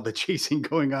you see all the chasing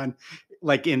going on,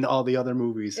 like in all the other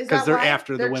movies, because they're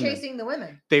after the women. They're chasing the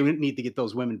women. They need to get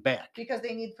those women back because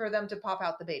they need for them to pop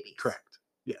out the babies. Correct.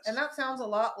 Yes. And that sounds a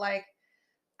lot like,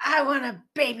 I want a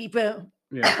baby boom.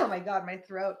 Yeah. Oh my God, my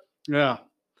throat. Yeah.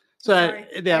 So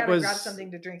that was grab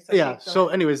something to drink. Yeah. So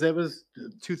anyways, that was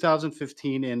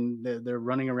 2015, and they're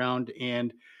running around,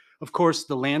 and of course,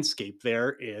 the landscape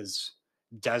there is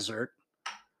desert,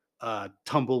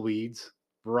 tumbleweeds,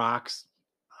 rocks,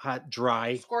 hot,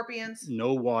 dry, Scorpions.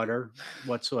 no water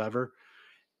whatsoever,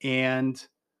 and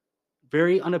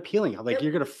very unappealing. Like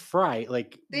you're gonna fry.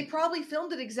 Like They probably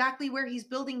filmed it exactly where he's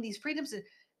building these freedoms.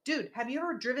 Dude, have you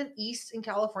ever driven east in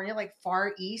California, like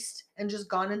far east, and just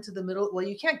gone into the middle? Well,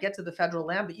 you can't get to the federal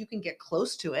land, but you can get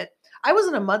close to it. I was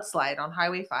in a mudslide on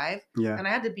Highway 5, yeah. and I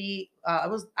had to be. I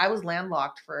was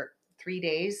landlocked for 3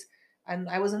 days, and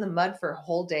I was in the mud for a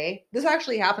whole day. This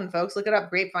actually happened, folks. Look it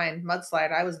up, Grapevine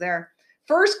mudslide. I was there,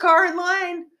 first car in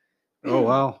line. Oh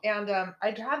wow. And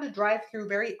I had to drive through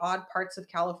very odd parts of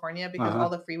California because Uh-huh. all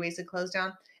the freeways had closed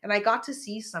down. And I got to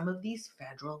see some of these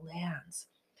federal lands.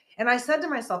 And I said to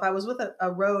myself, I was with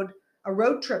a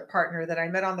road trip partner that I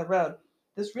met on the road.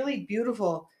 This really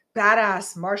beautiful,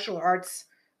 badass martial arts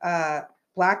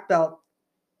black belt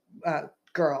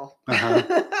girl.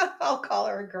 Uh-huh. I'll call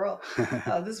her a girl.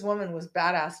 This woman was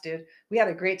badass, dude. We had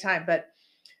a great time, but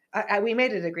we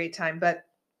made it a great time. But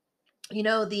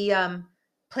the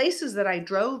places that I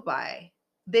drove by,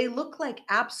 they look like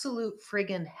absolute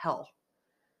friggin' hell.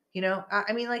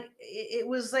 I mean, like it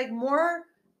was like more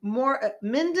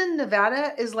Minden,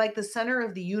 Nevada is like the center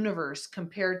of the universe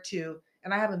compared to,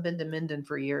 and I haven't been to Minden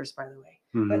for years, by the way.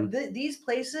 Mhm. But these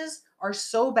places are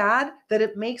so bad that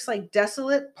it makes like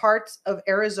desolate parts of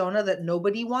Arizona that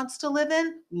nobody wants to live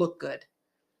in look good.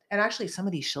 And actually, some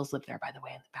of these shills live there, by the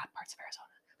way, in the bad parts of Arizona.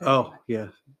 But Oh anyway. yeah.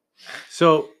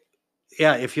 So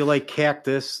yeah, if you like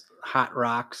cactus, hot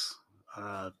rocks,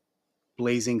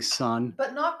 blazing sun.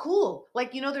 But not cool.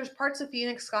 Like, there's parts of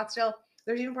Phoenix, Scottsdale.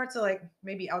 There's even parts of like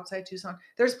maybe outside Tucson.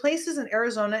 There's places in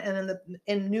Arizona and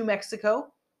in New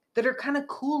Mexico that are kind of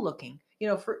cool looking.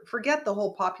 Forget the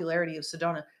whole popularity of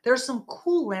Sedona. There's some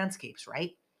cool landscapes,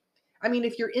 right? I mean,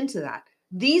 if you're into that,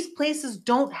 these places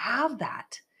don't have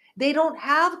that. They don't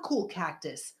have cool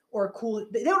cactus or cool.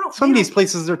 They don't. Some of these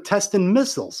places are testing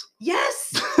missiles.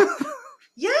 Yes.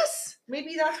 Yes.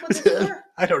 Maybe that's what it's for.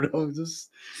 I don't know.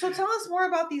 So tell us more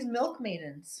about these milk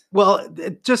maidens. Well,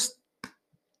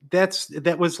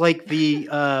 that was like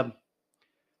the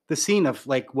scene of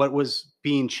like what was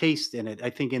being chased in it. I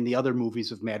think in the other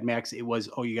movies of Mad Max, it was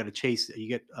you got to chase. You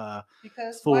get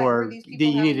Because why were these people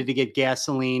you needed to get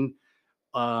gasoline,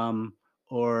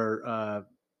 or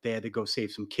they had to go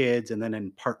save some kids, and then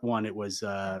in part 1 it was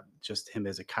just him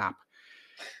as a cop.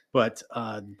 But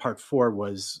part 4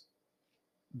 was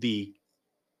the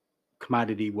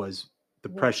commodity was the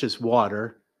precious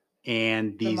water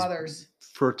and the these mothers.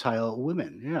 fertile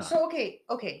women. Yeah. So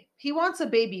okay, he wants a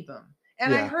baby boom,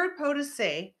 and I Yeah. heard POTUS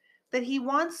say that he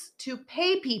wants to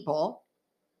pay people.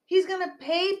 He's going to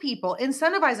pay people,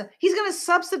 incentivize them. He's going to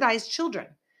subsidize children.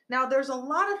 Now, there's a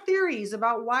lot of theories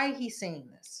about why he's saying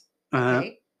this.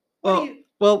 Okay.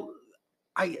 Well,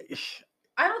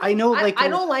 I know, like I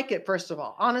don't like it. First of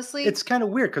all, honestly, it's kind of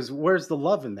weird because where's the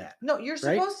love in that? No, you're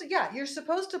right? supposed to. Yeah, you're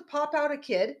supposed to pop out a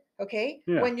kid. Okay,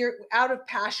 Yeah. when you're out of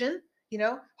passion.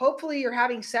 Hopefully you're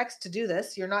having sex to do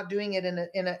this. You're not doing it in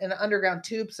an underground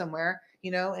tube somewhere.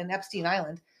 In Epstein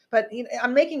Island. But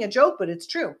I'm making a joke, but it's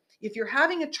true. If you're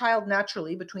having a child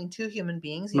naturally between two human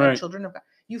beings, Right. children of God,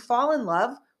 you fall in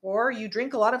love, or you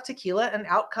drink a lot of tequila, and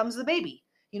out comes the baby.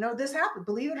 This happened.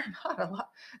 Believe it or not, a lot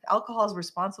alcohol is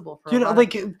responsible for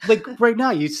like right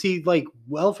now you see like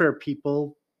welfare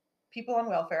people on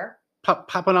welfare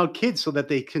popping out kids so that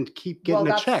they can keep getting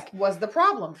a check. Was the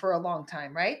problem for a long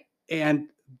time, right? And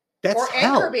that's or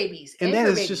hell. Anchor babies. And anchor that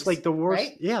is babies, just like the worst.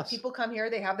 Right? Yes. People come here,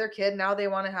 they have their kid, now they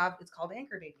want to have. It's called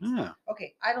anchor babies. Yeah.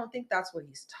 Okay, I don't think that's what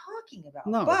he's talking about.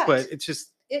 No, but it's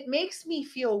just it makes me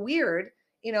feel weird,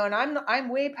 and I'm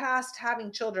way past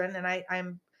having children, and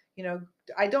I'm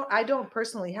I don't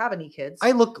personally have any kids.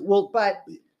 But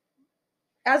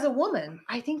as a woman,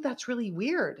 I think that's really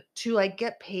weird to like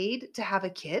get paid to have a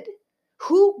kid.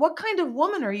 What kind of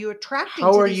woman are you attracting?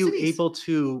 How to are these you cities? able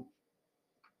to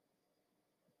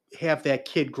have that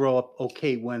kid grow up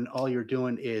okay when all you're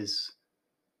doing is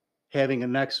having a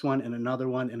next one and another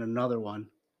one and another one?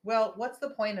 Well, what's the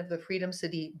point of the Freedom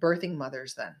City birthing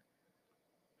mothers then?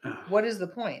 What is the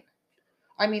point?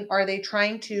 I mean, are they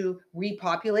trying to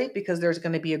repopulate because there's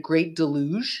going to be a great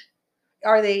deluge?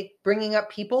 Are they bringing up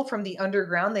people from the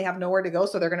underground? They have nowhere to go,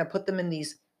 so they're going to put them in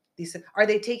these. Are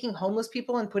they taking homeless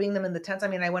people and putting them in the tents? I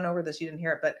mean, I went over this, you didn't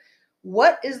hear it, but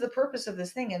what is the purpose of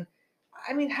this thing? And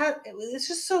I mean, it's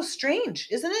just so strange,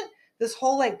 isn't it? This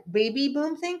whole like baby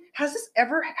boom thing. Has this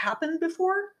ever happened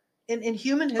before in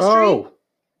human history?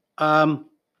 Kind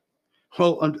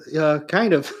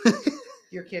of.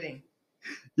 You're kidding.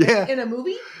 Yeah. In a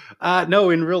movie?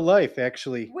 No, in real life,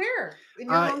 actually. Where? In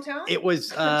your hometown? It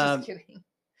was. I'm just kidding.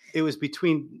 It was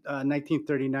between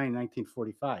 1939 and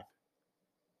 1945.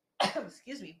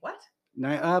 Excuse me. What?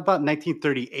 About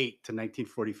 1938 to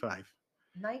 1945.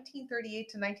 1938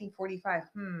 to 1945.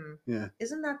 Yeah.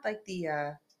 Isn't that like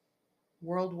the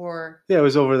World War Yeah, it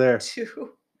was over there. II?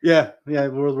 Yeah,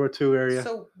 World War II area.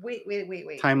 So wait.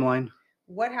 Timeline.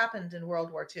 What happened in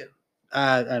World War II?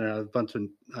 I don't know, a bunch of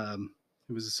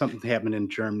it was something happened in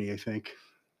Germany, I think.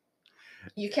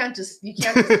 You can't just do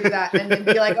that and then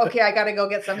be like, okay, I gotta go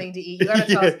get something to eat. You gotta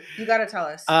tell us. You gotta tell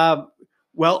us.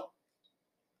 Well,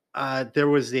 there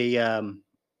was a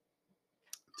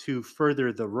to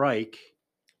further the Reich.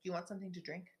 Do you want something to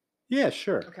drink? Yeah,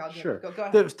 sure. Okay, I'll sure. Go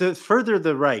ahead. To further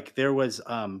the Reich, there was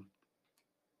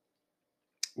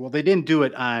well, they didn't do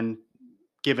it on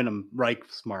giving them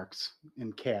Reichsmarks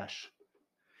in cash,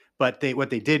 but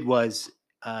what they did was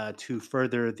to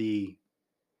further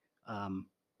um,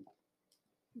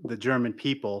 the German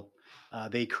people,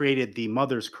 they created the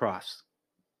Mother's Cross.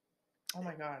 Oh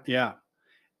my God. Yeah.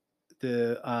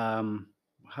 The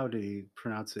how do you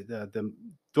pronounce it? The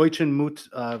Deutschen Mut.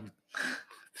 Oh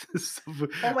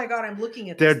my God, I'm looking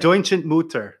at their this Deutschen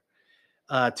Mutter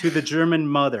to the German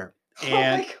mother.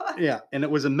 And, oh my God. Yeah, and it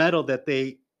was a medal that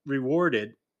they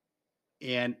rewarded,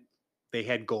 and they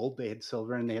had gold, they had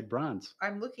silver, and they had bronze.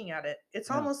 I'm looking at it. It's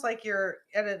Yeah. almost like you're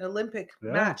at an Olympic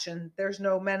Yeah. match and there's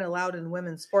no men allowed in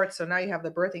women's sports. So now you have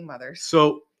the birthing mothers.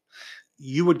 So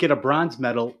you would get a bronze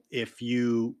medal if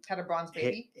you Had a bronze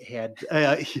baby. had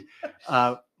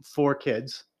 4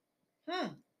 kids. Hmm.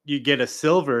 You get a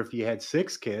silver if you had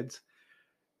 6 kids,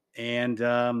 and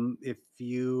if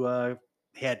you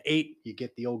had 8, you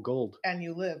get the old gold. And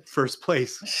you lived first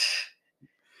place.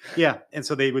 Yeah, and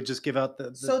so they would just give out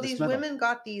the so this these medal. women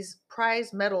got these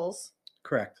prize medals.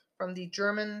 Correct. From the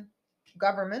German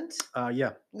government.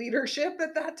 Yeah. Leadership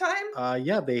at that time.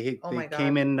 Yeah, they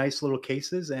came in nice little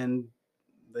cases, and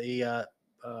they had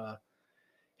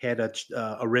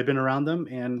a ribbon around them,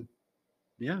 and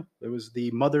yeah, it was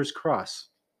the Mother's Cross.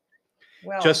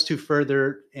 Well, just to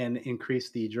further and increase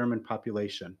the German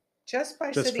population. Just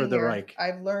by sitting here, Reich.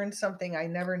 I've learned something I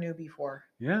never knew before.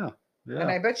 Yeah. And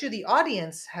I bet you the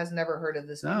audience has never heard of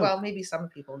this. No. Well, maybe some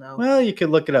people know. Well, you can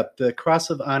look it up. The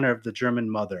Cross of Honor of the German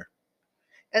Mother.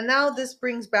 And now this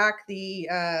brings back the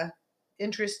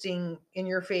interesting,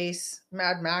 in-your-face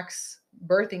Mad Max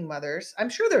birthing mothers. I'm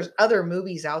sure there's other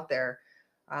movies out there.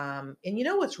 And you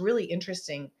know what's really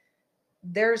interesting?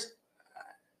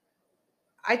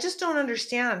 I just don't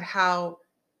understand how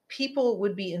people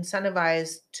would be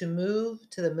incentivized to move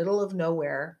to the middle of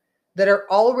nowhere that are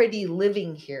already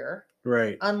living here.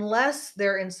 Right. Unless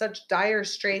they're in such dire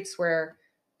straits where,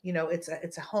 you know, it's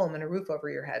a home and a roof over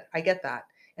your head. I get that.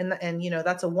 And you know,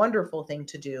 that's a wonderful thing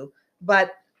to do.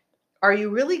 But are you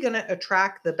really going to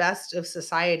attract the best of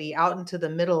society out into the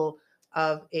middle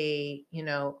of a, you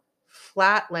know,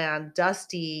 flat land,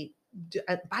 dusty?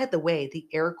 By the way, the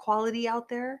air quality out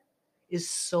there is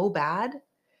so bad.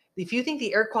 If you think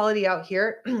the air quality out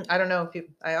here, I don't know if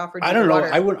I offered you I don't know.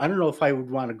 water. I don't know if I would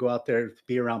want to go out there to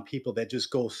be around people that just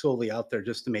go solely out there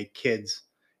just to make kids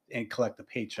and collect a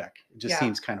paycheck. It just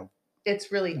seems kind of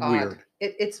it's really weird. Odd.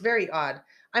 It's very odd.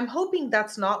 I'm hoping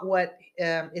that's not what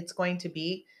it's going to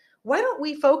be. Why don't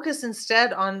we focus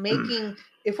instead on making,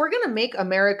 if we're going to make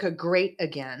America great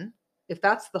again, if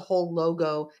that's the whole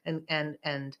logo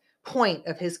and point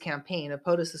of his campaign, of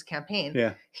POTUS's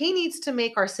campaign, he needs to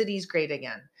make our cities great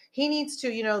again. He needs to,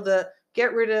 you know,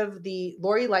 get rid of the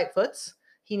Lori Lightfoots.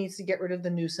 He needs to get rid of the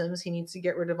Newsoms. He needs to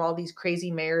get rid of all these crazy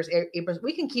mayors. Abrams.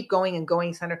 We can keep going and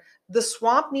going, Senator. The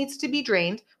swamp needs to be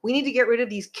drained. We need to get rid of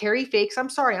these Carrie fakes. I'm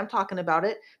sorry, I'm talking about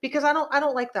it because I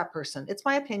don't like that person. It's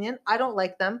my opinion. I don't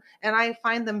like them, and I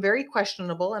find them very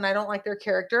questionable, and I don't like their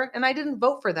character, and I didn't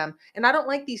vote for them. And I don't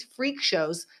like these freak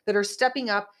shows that are stepping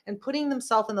up and putting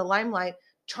themselves in the limelight,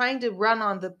 trying to run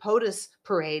on the POTUS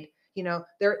parade. You know,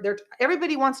 they're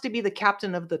everybody wants to be the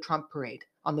captain of the Trump parade,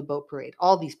 on the boat parade,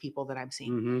 all these people that I'm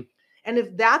seeing. Mm-hmm. And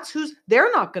if that's they're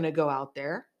not going to go out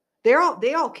there. They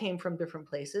all came from different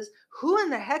places. Who in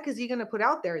the heck is he going to put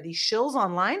out there? These shills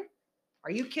online?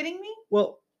 Are you kidding me?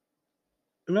 Well,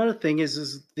 another thing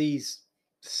is these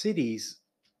cities,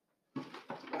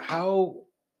 how,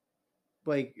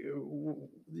 like,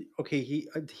 okay,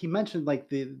 he mentioned like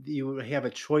you have a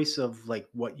choice of like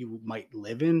what you might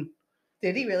live in.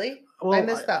 Did he really? Well, I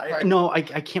missed that part. No, I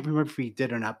can't remember if he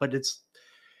did or not, but it's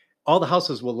all the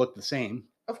houses will look the same.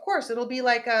 Of course, it'll be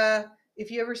like if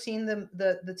you ever seen the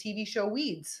TV show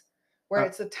Weeds, where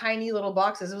it's the tiny little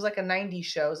boxes. It was like a 90s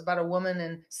show. It was about a woman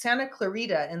in Santa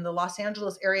Clarita in the Los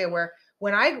Angeles area where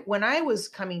when I was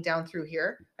coming down through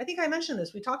here, I think I mentioned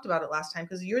this. We talked about it last time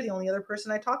because you're the only other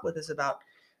person I talked with this about.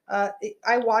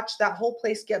 I watched that whole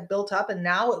place get built up, and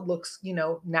now it looks,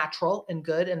 natural and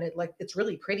good, and it's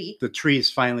really pretty. The trees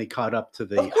finally caught up to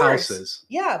the Of course. houses.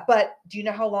 Yeah, but do you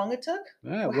know how long it took?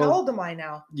 Yeah, How old am I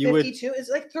now? you would- 52? It's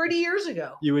like 30 years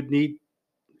ago. You would need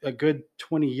a good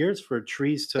 20 years for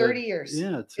trees to 30 years.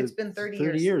 Yeah, It's been 30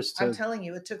 years I'm telling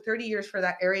you, it took 30 years for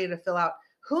that area to fill out.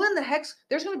 Who in the heck's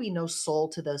there's going to be no soul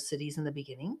to those cities in the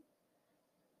beginning?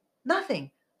 Nothing.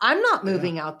 I'm not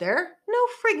moving out there. No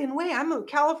friggin' way. I'm a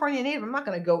California native. I'm not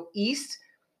going to go east.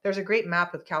 There's a great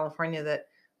map of California that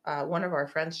one of our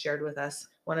friends shared with us,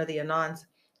 one of the Anons.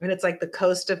 And it's like the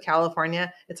coast of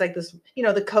California. It's like this,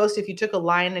 the coast. If you took a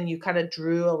line and you kind of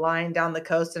drew a line down the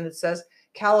coast and it says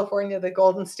California, the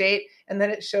Golden State, and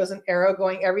then it shows an arrow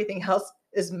going, everything else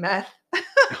is meth.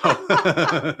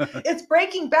 It's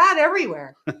Breaking Bad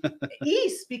everywhere.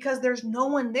 East, because there's no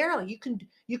one there. Like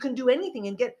you can do anything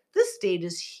and get this state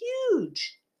is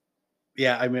huge.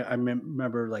 Yeah, I mean, I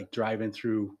remember like driving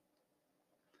through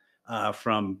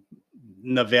from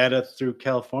Nevada through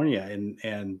California,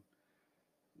 and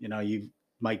you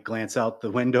might glance out the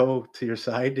window to your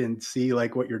side and see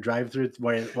like what you're driving through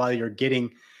while you're getting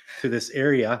to this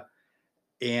area,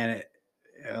 and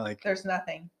like There's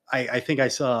nothing. I think I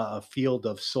saw a field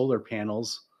of solar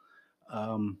panels,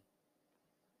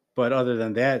 but other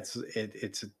than that,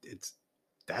 it's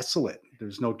desolate.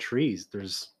 There's no trees.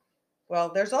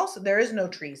 Well, there is no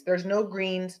trees. There's no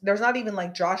greens. There's not even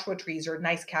like Joshua trees or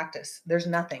nice cactus. There's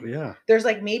nothing. Yeah. There's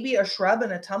like maybe a shrub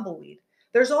and a tumbleweed.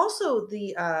 There's also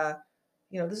the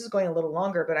this is going a little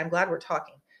longer, but I'm glad we're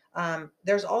talking.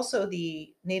 There's also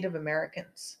the Native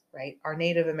Americans, right? Our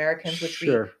Native Americans, which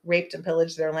we raped and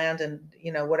pillaged their land, and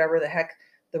whatever the heck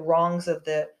the wrongs of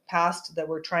the past that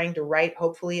we're trying to right,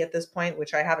 hopefully at this point,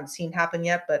 which I haven't seen happen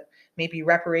yet, but maybe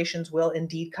reparations will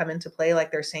indeed come into play,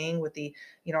 like they're saying with the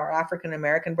our African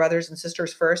American brothers and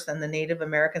sisters first, and the Native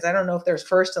Americans. I don't know if there's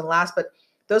first and last, but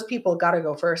those people got to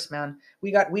go first, man.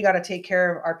 We got to take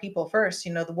care of our people first.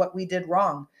 What we did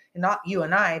wrong, not you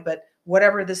and I, but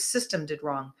whatever this system did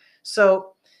wrong.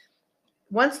 So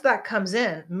once that comes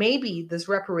in, maybe this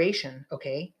reparation,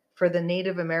 okay, for the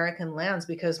Native American lands,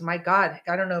 because my God,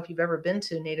 I don't know if you've ever been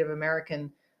to Native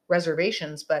American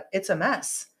reservations, but it's a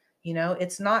mess.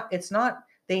 It's not,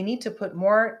 they need to put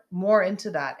more into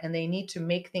that, and they need to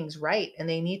make things right, and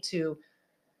they need to,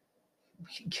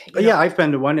 I've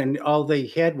been to one, and all they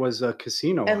had was a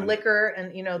casino and liquor,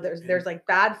 and there's like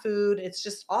bad food. It's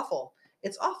just awful.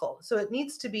 It's awful. So it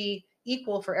needs to be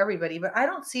equal for everybody, but I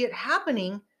don't see it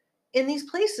happening in these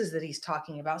places that he's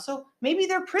talking about. So maybe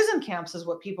they're prison camps is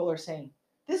what people are saying.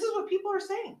 This is what people are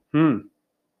saying.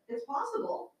 It's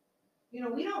possible. We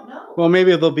don't know. Well,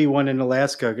 maybe there'll be one in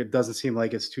Alaska. It doesn't seem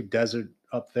like it's too desert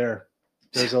up there.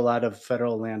 There's a lot of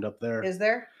federal land up there. Is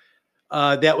there?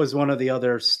 That was one of the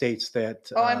other states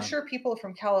that. I'm sure people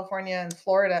from California and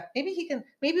Florida.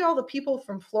 Maybe all the people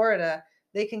from Florida,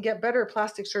 they can get better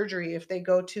plastic surgery if they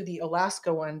go to the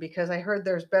Alaska one, because I heard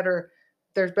there's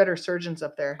better surgeons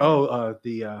up there. Oh,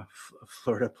 the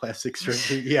Florida plastic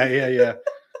surgery. Yeah.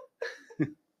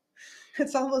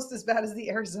 It's almost as bad as the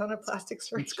Arizona plastic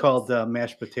surgery. It's called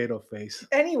mashed potato face.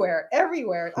 Anywhere,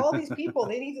 everywhere. All these people,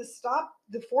 they need to stop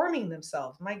deforming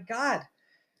themselves. My God.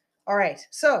 All right.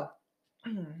 So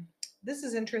this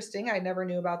is interesting. I never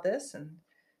knew about this. And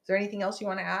is there anything else you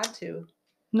want to add to?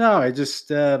 No, I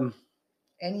just...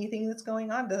 anything that's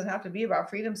going on. It doesn't have to be about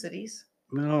Freedom Cities.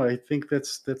 No, I think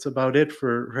that's about it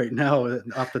for right now,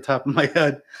 off the top of my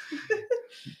head.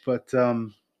 But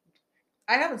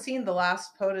I haven't seen the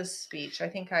last POTUS speech. I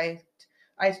think I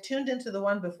tuned into the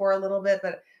one before a little bit,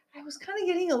 but I was kind of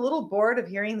getting a little bored of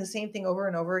hearing the same thing over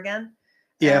and over again.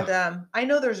 Yeah. And I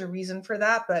know there's a reason for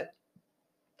that, but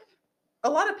a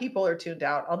lot of people are tuned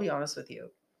out. I'll be honest with you.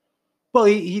 Well,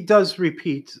 he does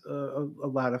repeat a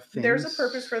lot of things. There's a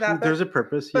purpose for that. There's a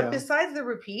purpose, yeah. But besides the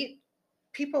repeat,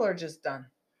 people are just done.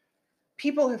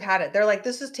 People have had it. They're like,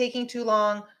 this is taking too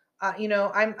long.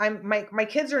 My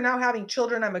kids are now having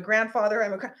children. I'm a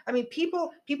grandfather.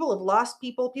 People have lost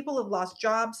people. People have lost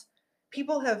jobs.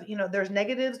 People have, there's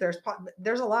negatives.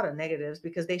 There's a lot of negatives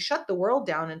because they shut the world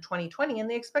down in 2020 and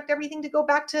they expect everything to go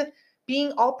back to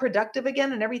being all productive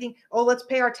again and everything. Oh, let's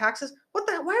pay our taxes. Why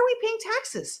are we paying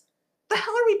taxes? The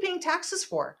hell are we paying taxes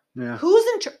for? Yeah. Who's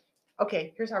in charge?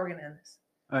 Okay, here's how we're going to end this.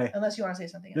 All right. Unless you want to say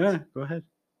something else. Yeah, go ahead.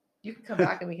 You can come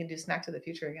back and we can do Snack to the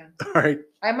Future again. All right.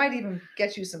 I might even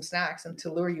get you some snacks and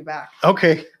to lure you back.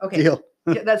 Okay. Deal.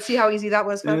 Let's see how easy that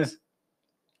was, folks. Yeah.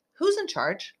 Who's in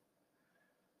charge?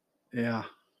 Yeah.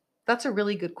 That's a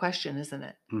really good question, isn't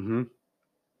it? Mm-hmm.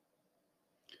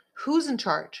 Who's in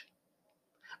charge?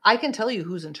 I can tell you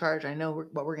who's in charge. I know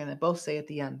what we're going to both say at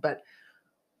the end, but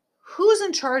Who's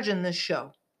in charge in this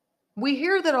show? We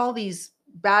hear that all these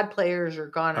bad players are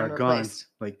gone and replaced.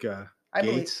 Like I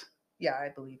Gates. I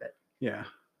believe it. Yeah.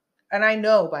 And I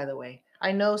know, by the way,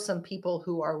 I know some people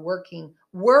who were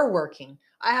working.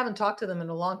 I haven't talked to them in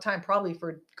a long time, probably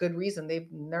for good reason.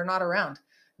 They're not around.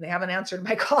 They haven't answered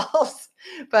my calls.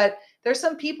 But there's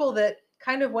some people that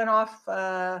kind of went off,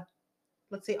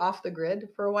 let's say, off the grid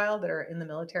for a while that are in the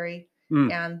military.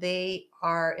 And they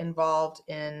are involved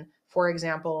in, for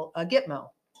example, a Gitmo.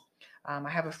 I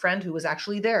have a friend who was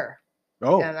actually there.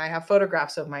 Oh. And I have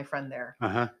photographs of my friend there.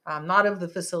 Not of the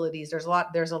facilities. There's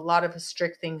a lot of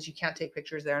strict things. You can't take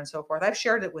pictures there and so forth. I've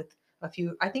shared it with a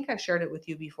few. I think I've shared it with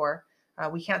you before.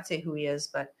 We can't say who he is,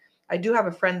 but I do have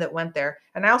a friend that went there.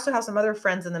 And I also have some other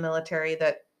friends in the military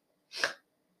that,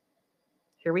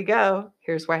 here we go.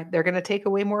 Here's why they're going to take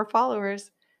away more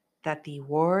followers, that the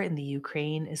war in the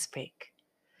Ukraine is fake.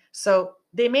 So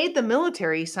they made the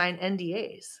military sign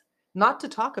NDAs not to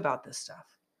talk about this stuff.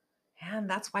 And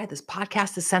that's why this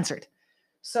podcast is censored.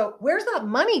 So where's that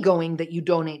money going that you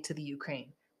donate to the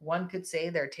Ukraine? One could say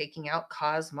they're taking out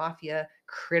cause mafia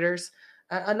critters.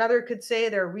 Another could say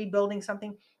they're rebuilding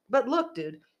something. But look,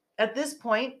 dude, at this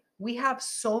point, we have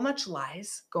so much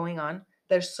lies going on.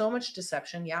 There's so much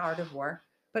deception. Yeah, art of war.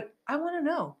 But I want to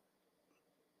know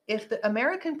if the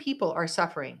American people are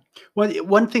suffering. Well,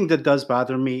 one thing that does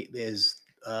bother me is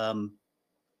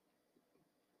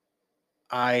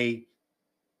I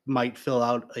might fill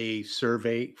out a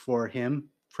survey for him,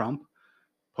 Trump,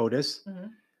 POTUS,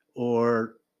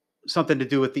 or something to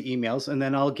do with the emails, and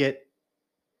then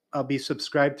I'll be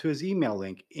subscribed to his email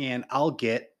link, and I'll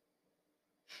get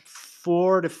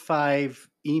 4 to 5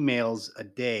 emails a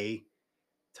day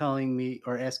telling me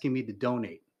or asking me to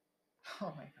donate.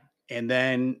 Oh my God. And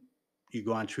then you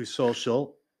go on True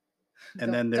Social,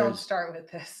 and then don't start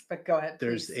with this, but go ahead.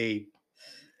 There's please.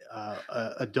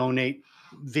 a donate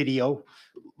video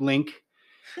link.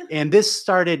 And this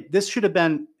should have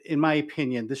been, in my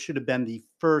opinion, this should have been the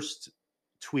first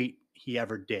tweet he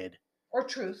ever did. Or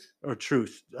truth.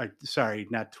 Sorry,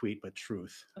 not tweet, but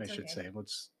truth, That's I should okay. say.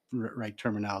 What's right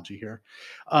terminology here?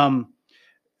 And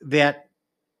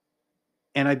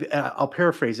I'll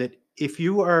paraphrase it. If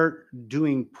you are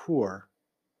doing poor,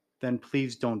 then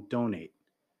please don't donate.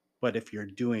 But if you're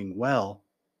doing well,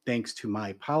 thanks to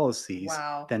my policies,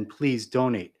 then please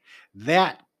donate.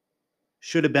 That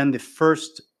should have been the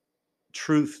first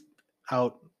truth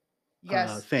out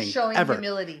thing showing ever.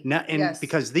 Humility.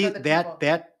 Because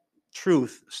that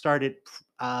truth started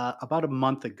about a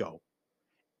month ago,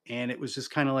 and it was just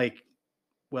kind of like,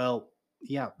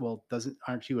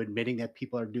 aren't you admitting that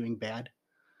people are doing bad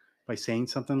by saying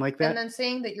something like that? And then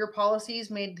saying that your policies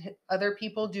made other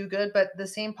people do good, but the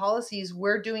same policies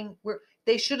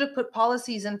they should have put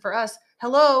policies in for us.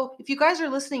 Hello, if you guys are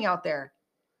listening out there,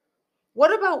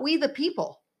 what about we the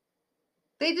people?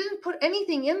 They didn't put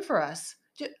anything in for us.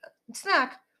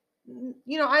 Snack,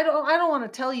 I don't want to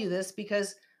tell you this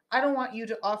because I don't want you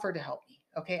to offer to help me.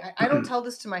 Okay, I don't tell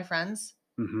this to my friends,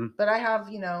 but I have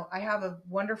a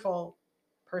wonderful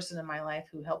person in my life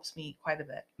who helps me quite a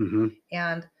bit,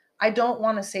 and I don't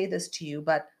want to say this to you,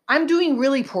 but I'm doing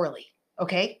really poorly.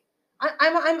 Okay,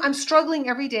 I'm struggling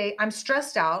every day. I'm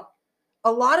stressed out.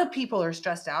 A lot of people are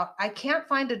stressed out. I can't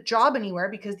find a job anywhere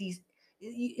because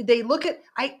they look at,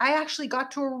 I actually got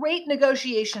to a rate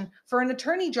negotiation for an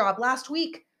attorney job last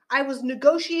week. I was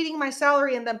negotiating my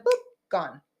salary and then boop,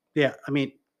 gone. Yeah. I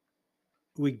mean,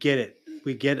 we get it.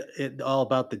 We get it all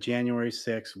about the January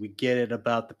 6th. We get it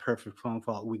about the perfect phone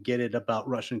call. We get it about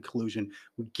Russian collusion.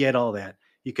 We get all that.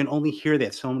 You can only hear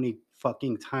that so many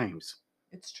fucking times.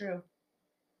 It's true.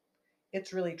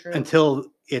 It's really true. Until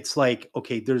it's like,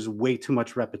 okay, there's way too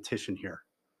much repetition here.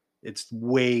 It's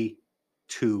way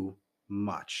too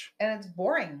much. And it's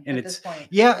boring at this point.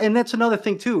 Yeah, and that's another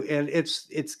thing too. And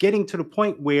it's getting to the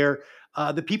point where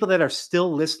the people that are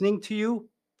still listening to you,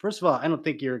 first of all, I don't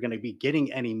think you're going to be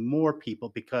getting any more people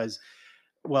because,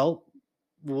 well,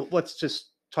 let's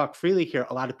just talk freely here.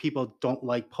 A lot of people don't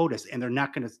like POTUS, and they're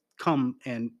not going to come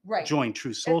and join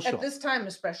True Social. At this time,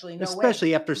 especially,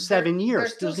 especially after 7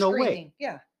 years. There's no way.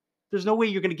 Yeah. There's no way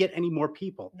you're going to get any more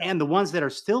people. No. And the ones that are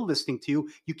still listening to you,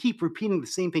 you keep repeating the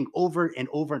same thing over and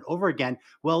over and over again.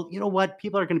 Well, you know what?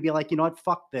 People are going to be like, you know what?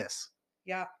 Fuck this.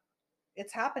 Yeah,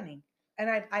 it's happening. And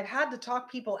I've had to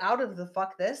talk people out of the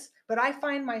fuck this, but I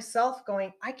find myself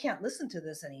going, I can't listen to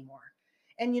this anymore.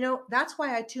 And, that's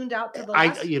why I tuned out to the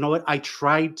last. You know what? I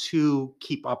tried to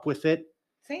keep up with it.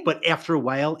 Same. But after a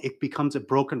while, it becomes a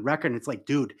broken record. And it's like,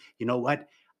 dude, you know what?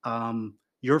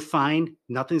 You're fine.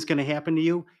 Nothing's going to happen to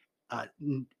you.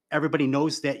 Everybody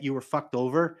knows that you were fucked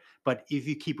over, But if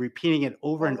you keep repeating it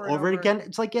over and Over and over over. again,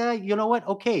 it's like, yeah, you know what?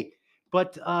 Okay.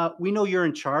 But we know you're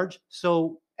in charge.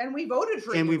 So And we voted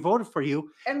for and you. we voted for you.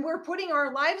 And we're putting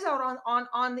our lives out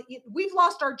on we've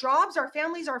lost our jobs, our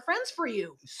families, our friends for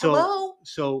you. Hello?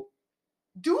 So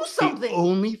Do the something.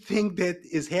 only thing that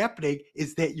is happening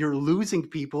is that you're losing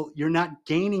people. You're not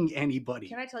gaining anybody.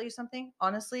 Can I tell you something?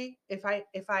 Honestly, if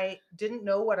I didn't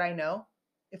know what I know,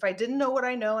 if I didn't know what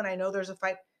I know and I know there's a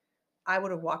fight, I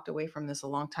would have walked away from this a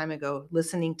long time ago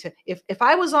listening to if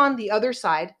I was on the other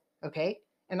side, okay,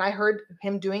 and I heard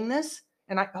him doing this,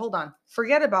 and hold on,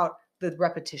 forget about the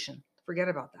repetition. Forget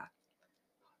about that.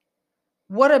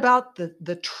 What about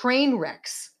the train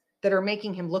wrecks that are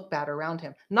making him look bad around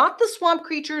him? Not the swamp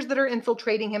creatures that are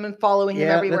infiltrating him and following him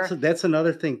everywhere. That's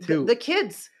another thing too. The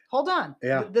kids, hold on.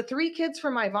 Yeah. The 3 kids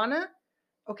from Ivana,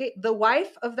 okay, the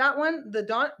wife of that one, the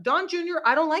Don Jr.,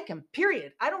 I don't like him,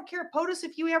 period. I don't care, POTUS,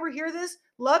 if you ever hear this,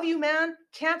 love you, man,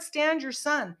 can't stand your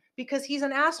son because he's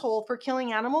an asshole for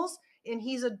killing animals and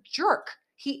he's a jerk.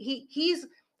 He's,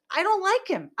 I don't like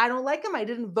him. I don't like him. I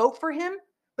didn't vote for him,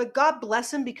 but God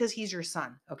bless him because he's your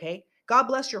son, okay? God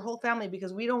bless your whole family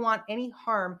because we don't want any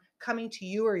harm coming to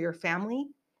you or your family.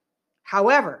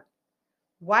 However,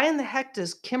 why in the heck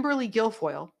does Kimberly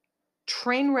Guilfoyle,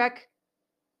 train wreck,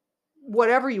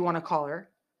 whatever you want to call her,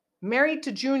 married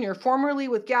to Junior, formerly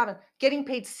with Gavin, getting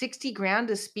paid $60,000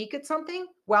 to speak at something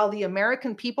while the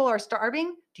American people are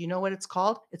starving? Do you know what it's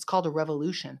called? It's called a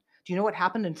revolution. Do you know what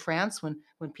happened in France when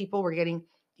people were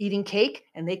eating cake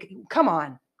and come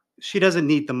on. She doesn't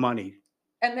need the money.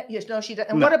 And yes, no, she does.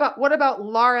 And No. what about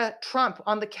Lara Trump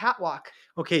on the catwalk?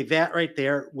 Okay, that right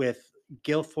there with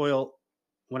Guilfoyle,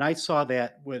 when I saw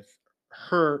that with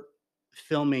her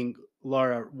filming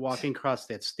Laura walking across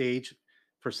that stage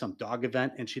for some dog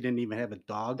event, and she didn't even have a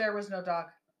dog. There was no dog.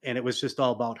 And it was just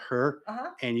all about her. Uh-huh.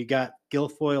 And you got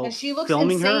Guilfoyle and she looks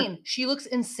filming insane. her. She looks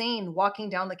insane walking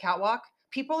down the catwalk.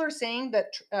 People are saying that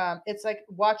it's like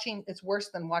it's worse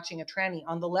than watching a tranny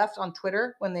on the left on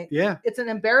Twitter it's an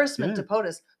embarrassment to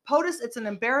POTUS. POTUS, it's an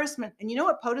embarrassment. And you know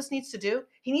what POTUS needs to do?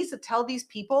 He needs to tell these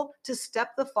people to step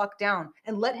the fuck down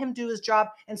and let him do his job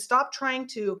and stop trying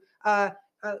to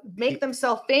make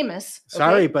themselves famous. Okay?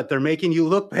 Sorry, but they're making you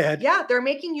look bad. Yeah, they're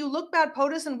making you look bad,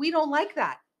 POTUS, and we don't like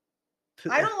that.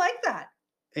 I don't like that.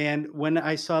 And when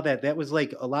I saw that, that was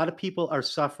like a lot of people are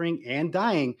suffering and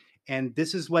dying. And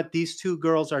this is what these 2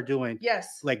 girls are doing.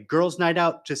 Yes. Like girls' night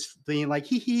out, just being like,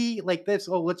 hee hee, like this.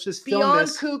 Oh, let's just film Beyond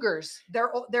this. cougars.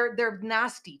 They're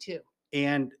nasty too.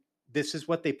 And this is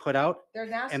what they put out. They're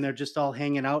nasty. And they're just all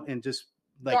hanging out and just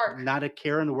like Dark. not a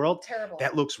care in the world. Terrible.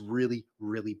 That looks really,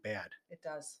 really bad. It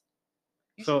does.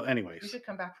 Anyways. You should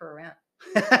come back for a rant.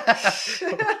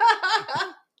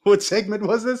 What segment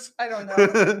was this? I don't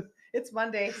know. It's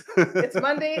Monday. It's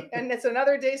Monday, and it's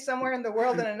another day somewhere in the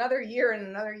world, and another year in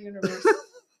another universe.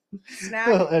 Snack.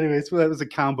 Well, anyways, that was a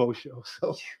combo show.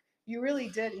 So you really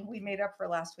did. We made up for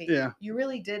last week. Yeah. You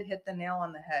really did hit the nail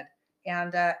on the head,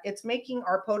 and it's making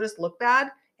our POTUS look bad.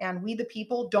 And we, the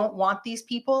people, don't want these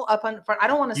people up on front. I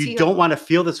don't want to see. You don't want to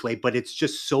feel this way, but it's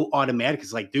just so automatic.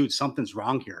 It's like, dude, something's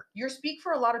wrong here. You speak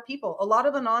for a lot of people. A lot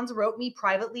of Anons wrote me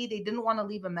privately. They didn't want to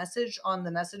leave a message on the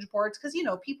message boards because,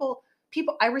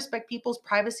 people, I respect people's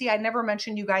privacy. I never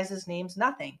mentioned you guys' names,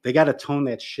 nothing. They got to tone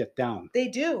that shit down. They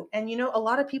do. And, a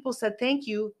lot of people said, thank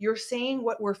you. You're saying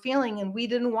what we're feeling and we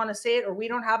didn't want to say it or we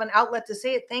don't have an outlet to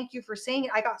say it. Thank you for saying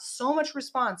it. I got so much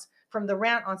response from the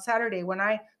rant on Saturday when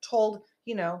I told,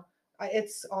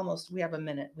 it's almost, we have a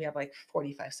minute. We have like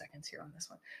 45 seconds here on this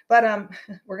one. But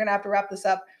we're going to have to wrap this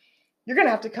up. You're going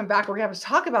to have to come back. We're going to have to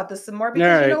talk about this some more because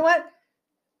right. You know what?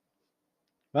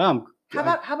 Well, how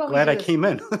about glad I came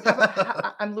in.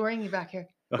 I'm luring you back here.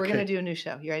 Okay. We're going to do a new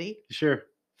show. You ready? Sure.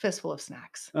 Fistful of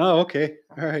snacks. Oh, okay.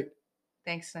 All right.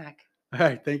 Thanks, Snack. All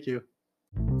right. Thank you.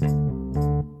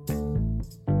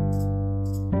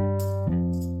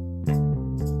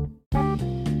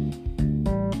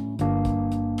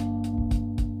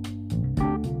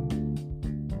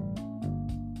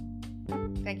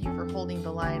 Thank you for holding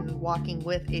the line and walking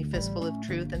with a fistful of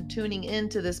truth and tuning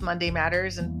into this Monday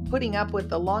Matters and putting up with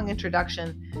the long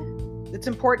introduction. It's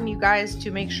important, you guys,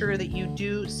 to make sure that you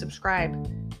do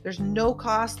subscribe. There's no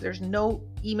cost, there's no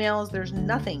emails, there's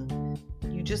nothing.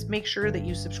 You just make sure that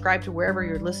you subscribe to wherever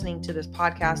you're listening to this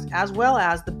podcast, as well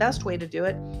as the best way to do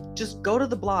it, just go to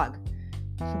the blog.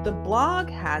 The blog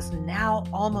has now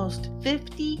almost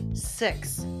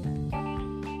 56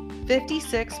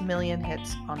 million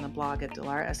hits on the blog at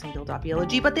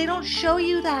DelaraSandGill.blog, but they don't show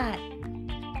you that.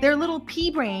 Their little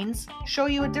pea brains show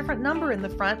you a different number in the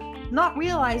front, not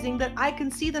realizing that I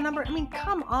can see the number. I mean,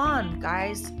 come on,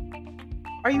 guys.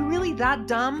 Are you really that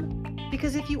dumb?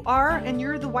 Because if you are, and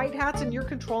you're the white hats and you're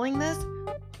controlling this,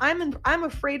 I'm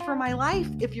afraid for my life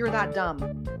if you're that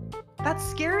dumb. That's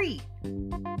scary.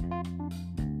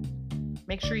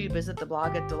 Make sure you visit the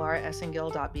blog at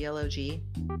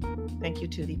delaraessengil.blog. Thank you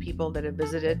to the people that have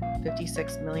visited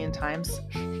 56 million times,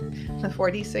 the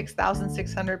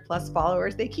 46,600 plus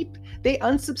followers. They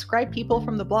unsubscribe people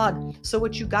from the blog. So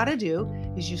what you got to do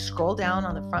is you scroll down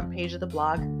on the front page of the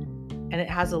blog, and it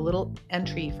has a little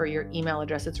entry for your email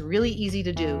address. It's really easy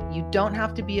to do. You don't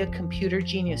have to be a computer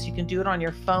genius. You can do it on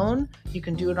your phone. You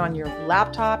can do it on your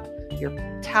laptop, your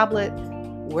tablet,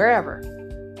 wherever.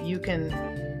 You can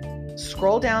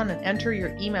scroll down and enter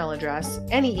your email address,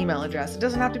 any email address. It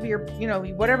doesn't have to be your,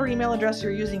 whatever email address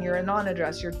you're using, your Anon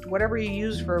address, your whatever you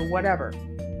use for whatever.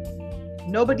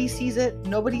 Nobody sees it.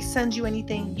 Nobody sends you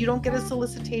anything. You don't get a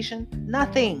solicitation,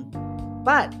 nothing.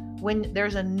 But when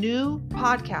there's a new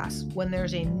podcast, when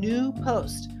there's a new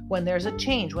post, when there's a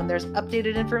change, when there's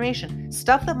updated information,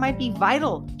 stuff that might be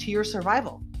vital to your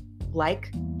survival,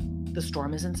 like the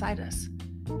storm is inside us.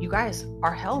 You guys,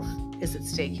 our health is at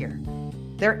stake here.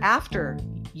 They're after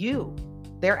you.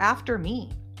 They're after me.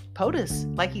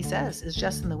 POTUS, like he says, is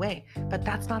just in the way. But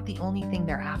that's not the only thing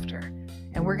they're after.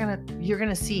 And you're going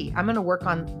to see. I'm going to work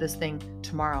on this thing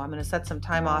tomorrow. I'm going to set some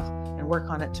time off and work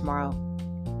on it tomorrow,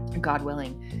 God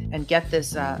willing, and get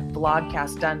this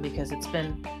vlogcast done, because it's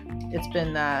been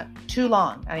too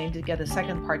long. I need to get a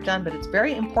second part done, but it's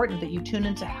very important that you tune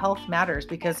into Health Matters,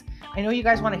 because I know you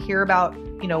guys want to hear about,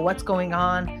 what's going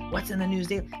on, what's in the news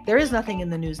daily. There is nothing in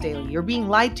the news daily. You're being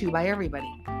lied to by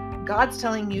everybody. God's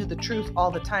telling you the truth all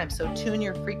the time. So tune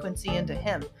your frequency into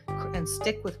him and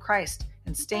stick with Christ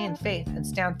and stay in faith and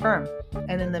stand firm.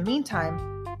 And in the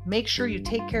meantime, make sure you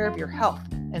take care of your health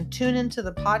and tune into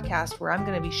the podcast where I'm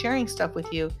going to be sharing stuff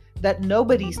with you that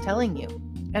nobody's telling you.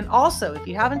 And also, if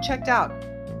you haven't checked out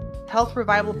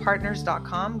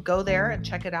healthrevivalpartners.com, go there and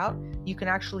check it out. You can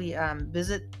actually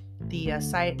visit the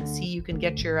site and see, you can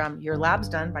get your labs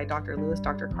done by Dr. Lewis,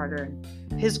 Dr. Carter,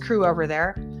 and his crew over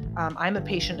there. I'm a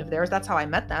patient of theirs. That's how I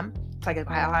met them. It's like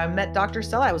how I met Dr.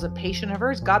 Stella. I was a patient of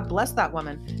hers. God bless that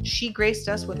woman. She graced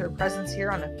us with her presence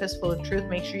here on A Fistful of Truth.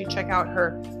 Make sure you check out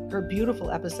her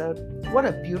beautiful episode. What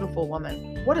a beautiful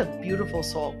woman. What a beautiful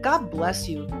soul. God bless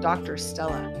you, Dr.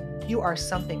 Stella. You are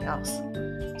something else.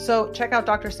 So check out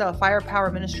Dr. Stella,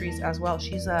 Firepower Ministries as well.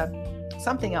 She's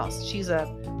something else. She's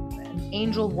an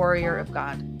angel warrior of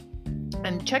God.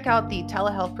 And check out the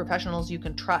telehealth professionals you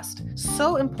can trust.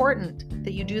 So important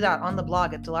that you do that on the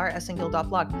blog at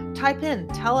delaraessengil.blog. Type in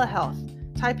telehealth.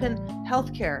 Type in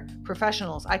healthcare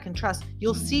professionals I can trust.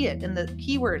 You'll see it in the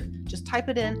keyword. Just type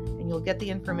it in and you'll get the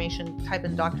information. Type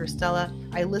in Dr. Stella.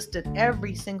 I listed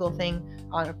every single thing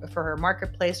for her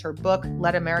marketplace, her book,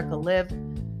 Let America Live.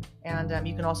 And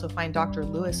you can also find Dr.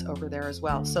 Lewis over there as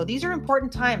well. So these are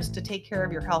important times to take care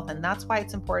of your health. And that's why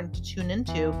it's important to tune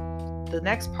into the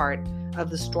next part of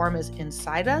The Storm is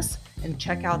Inside Us and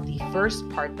check out the first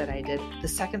part that I did. The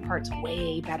second part's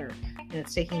way better and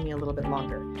it's taking me a little bit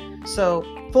longer. So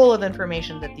full of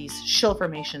information that these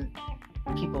shillformation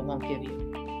people won't give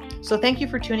you. So thank you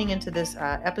for tuning into this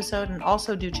episode, and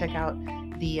also do check out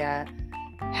the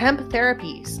hemp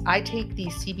therapies. I take the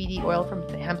CBD oil from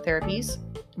the hemp therapies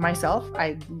myself.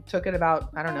 I took it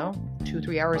about,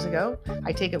 2-3 hours ago.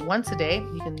 I take it once a day.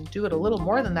 You can do it a little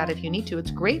more than that if you need to.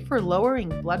 It's great for lowering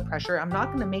blood pressure. I'm not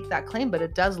going to make that claim, but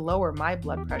it does lower my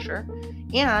blood pressure,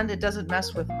 and it doesn't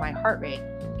mess with my heart rate.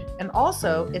 And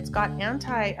also, it's got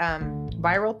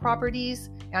anti-viral properties,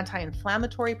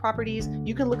 anti-inflammatory properties.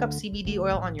 You can look up CBD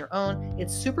oil on your own.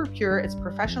 It's super pure. It's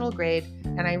professional grade.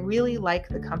 And I really like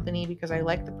the company because I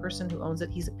like the person who owns it.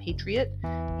 He's a patriot.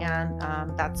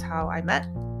 And that's how I met.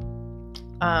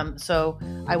 So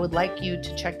I would like you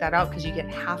to check that out because you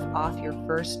get half off your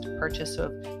first purchase.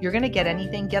 So if you're going to get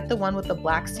anything, get the one with the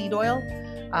black seed oil.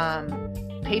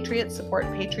 Patriots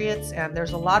support patriots. And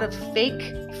there's a lot of fake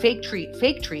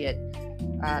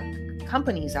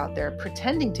companies out there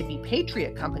pretending to be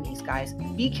patriot companies, guys.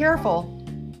 Be careful.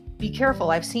 Be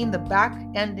careful. I've seen the back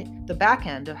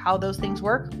end of how those things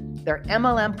work. They're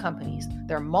MLM companies.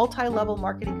 They're multi-level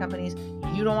marketing companies.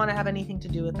 You don't want to have anything to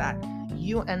do with that.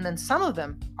 And then some of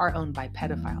them are owned by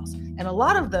pedophiles, and a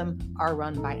lot of them are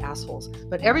run by assholes.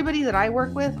 But everybody that I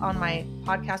work with on my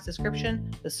podcast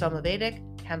description, the Soma Vedic,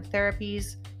 Hemp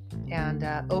Therapies, and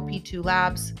OP2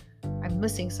 Labs. I'm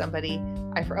missing somebody.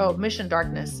 Mission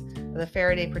Darkness, the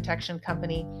Faraday Protection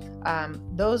Company.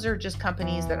 Those are just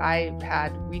companies that I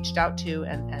had reached out to,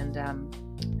 and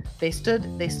they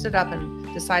stood up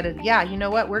and decided, yeah, you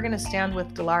know what, we're going to stand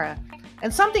with Delara.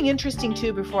 And something interesting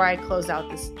too, before I close out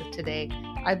this today,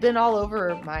 I've been all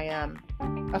over my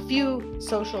a few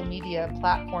social media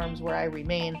platforms where I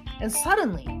remain, and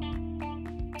suddenly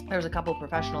there's a couple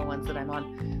professional ones that I'm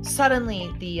on.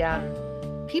 Suddenly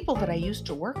the people that I used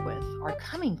to work with are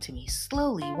coming to me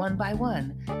slowly, one by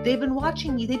one. They've been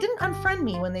watching me. They didn't unfriend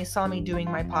me when they saw me doing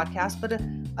my podcast, but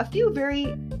a few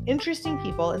very interesting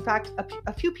people. In fact,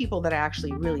 a few people that I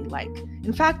actually really like.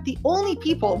 In fact, the only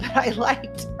people that I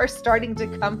liked are starting to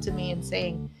come to me and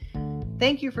saying,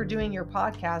 thank you for doing your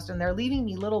podcast. And they're leaving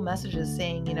me little messages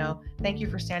saying, thank you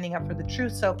for standing up for the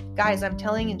truth. So guys, I'm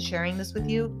telling and sharing this with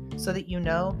you so that you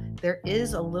know there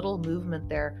is a little movement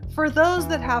there for those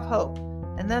that have hope.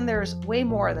 And then there's way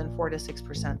more than 4 to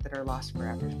 6% that are lost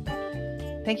forever.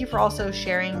 Thank you for also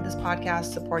sharing this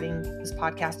podcast, supporting this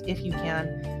podcast if you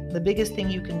can. The biggest thing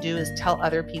you can do is tell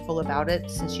other people about it,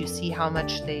 since you see how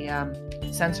much they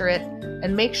censor it,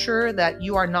 and make sure that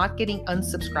you are not getting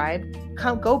unsubscribed.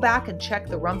 Go back and check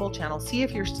the Rumble channel. See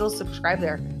if you're still subscribed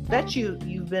there. Bet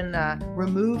you've been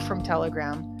removed from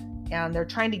Telegram, and they're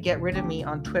trying to get rid of me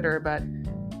on Twitter, but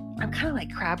I'm kind of like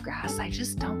crabgrass. I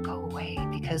just don't go away,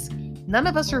 because none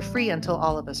of us are free until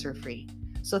all of us are free.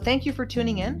 So thank you for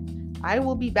tuning in. I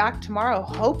will be back tomorrow,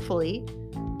 hopefully,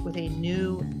 with a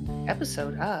new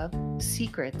episode of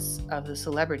Secrets of the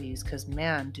Celebrities, because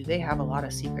man, do they have a lot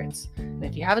of secrets. And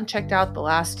if you haven't checked out the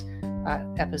last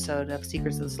episode of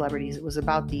Secrets of the Celebrities, it was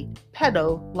about the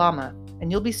pedo llama.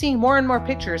 And you'll be seeing more and more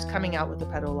pictures coming out with the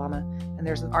pedo llama. And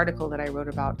there's an article that I wrote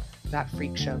about that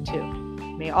freak show too.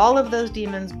 May all of those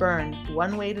demons burn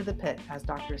one way to the pit, as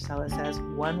Dr. Sella says,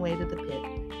 one way to the pit,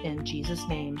 in Jesus'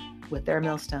 name, with their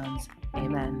millstones.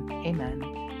 Amen, amen,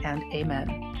 and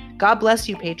amen. God bless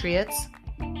you, patriots.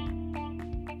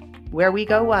 Where we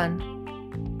go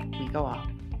one, we go all.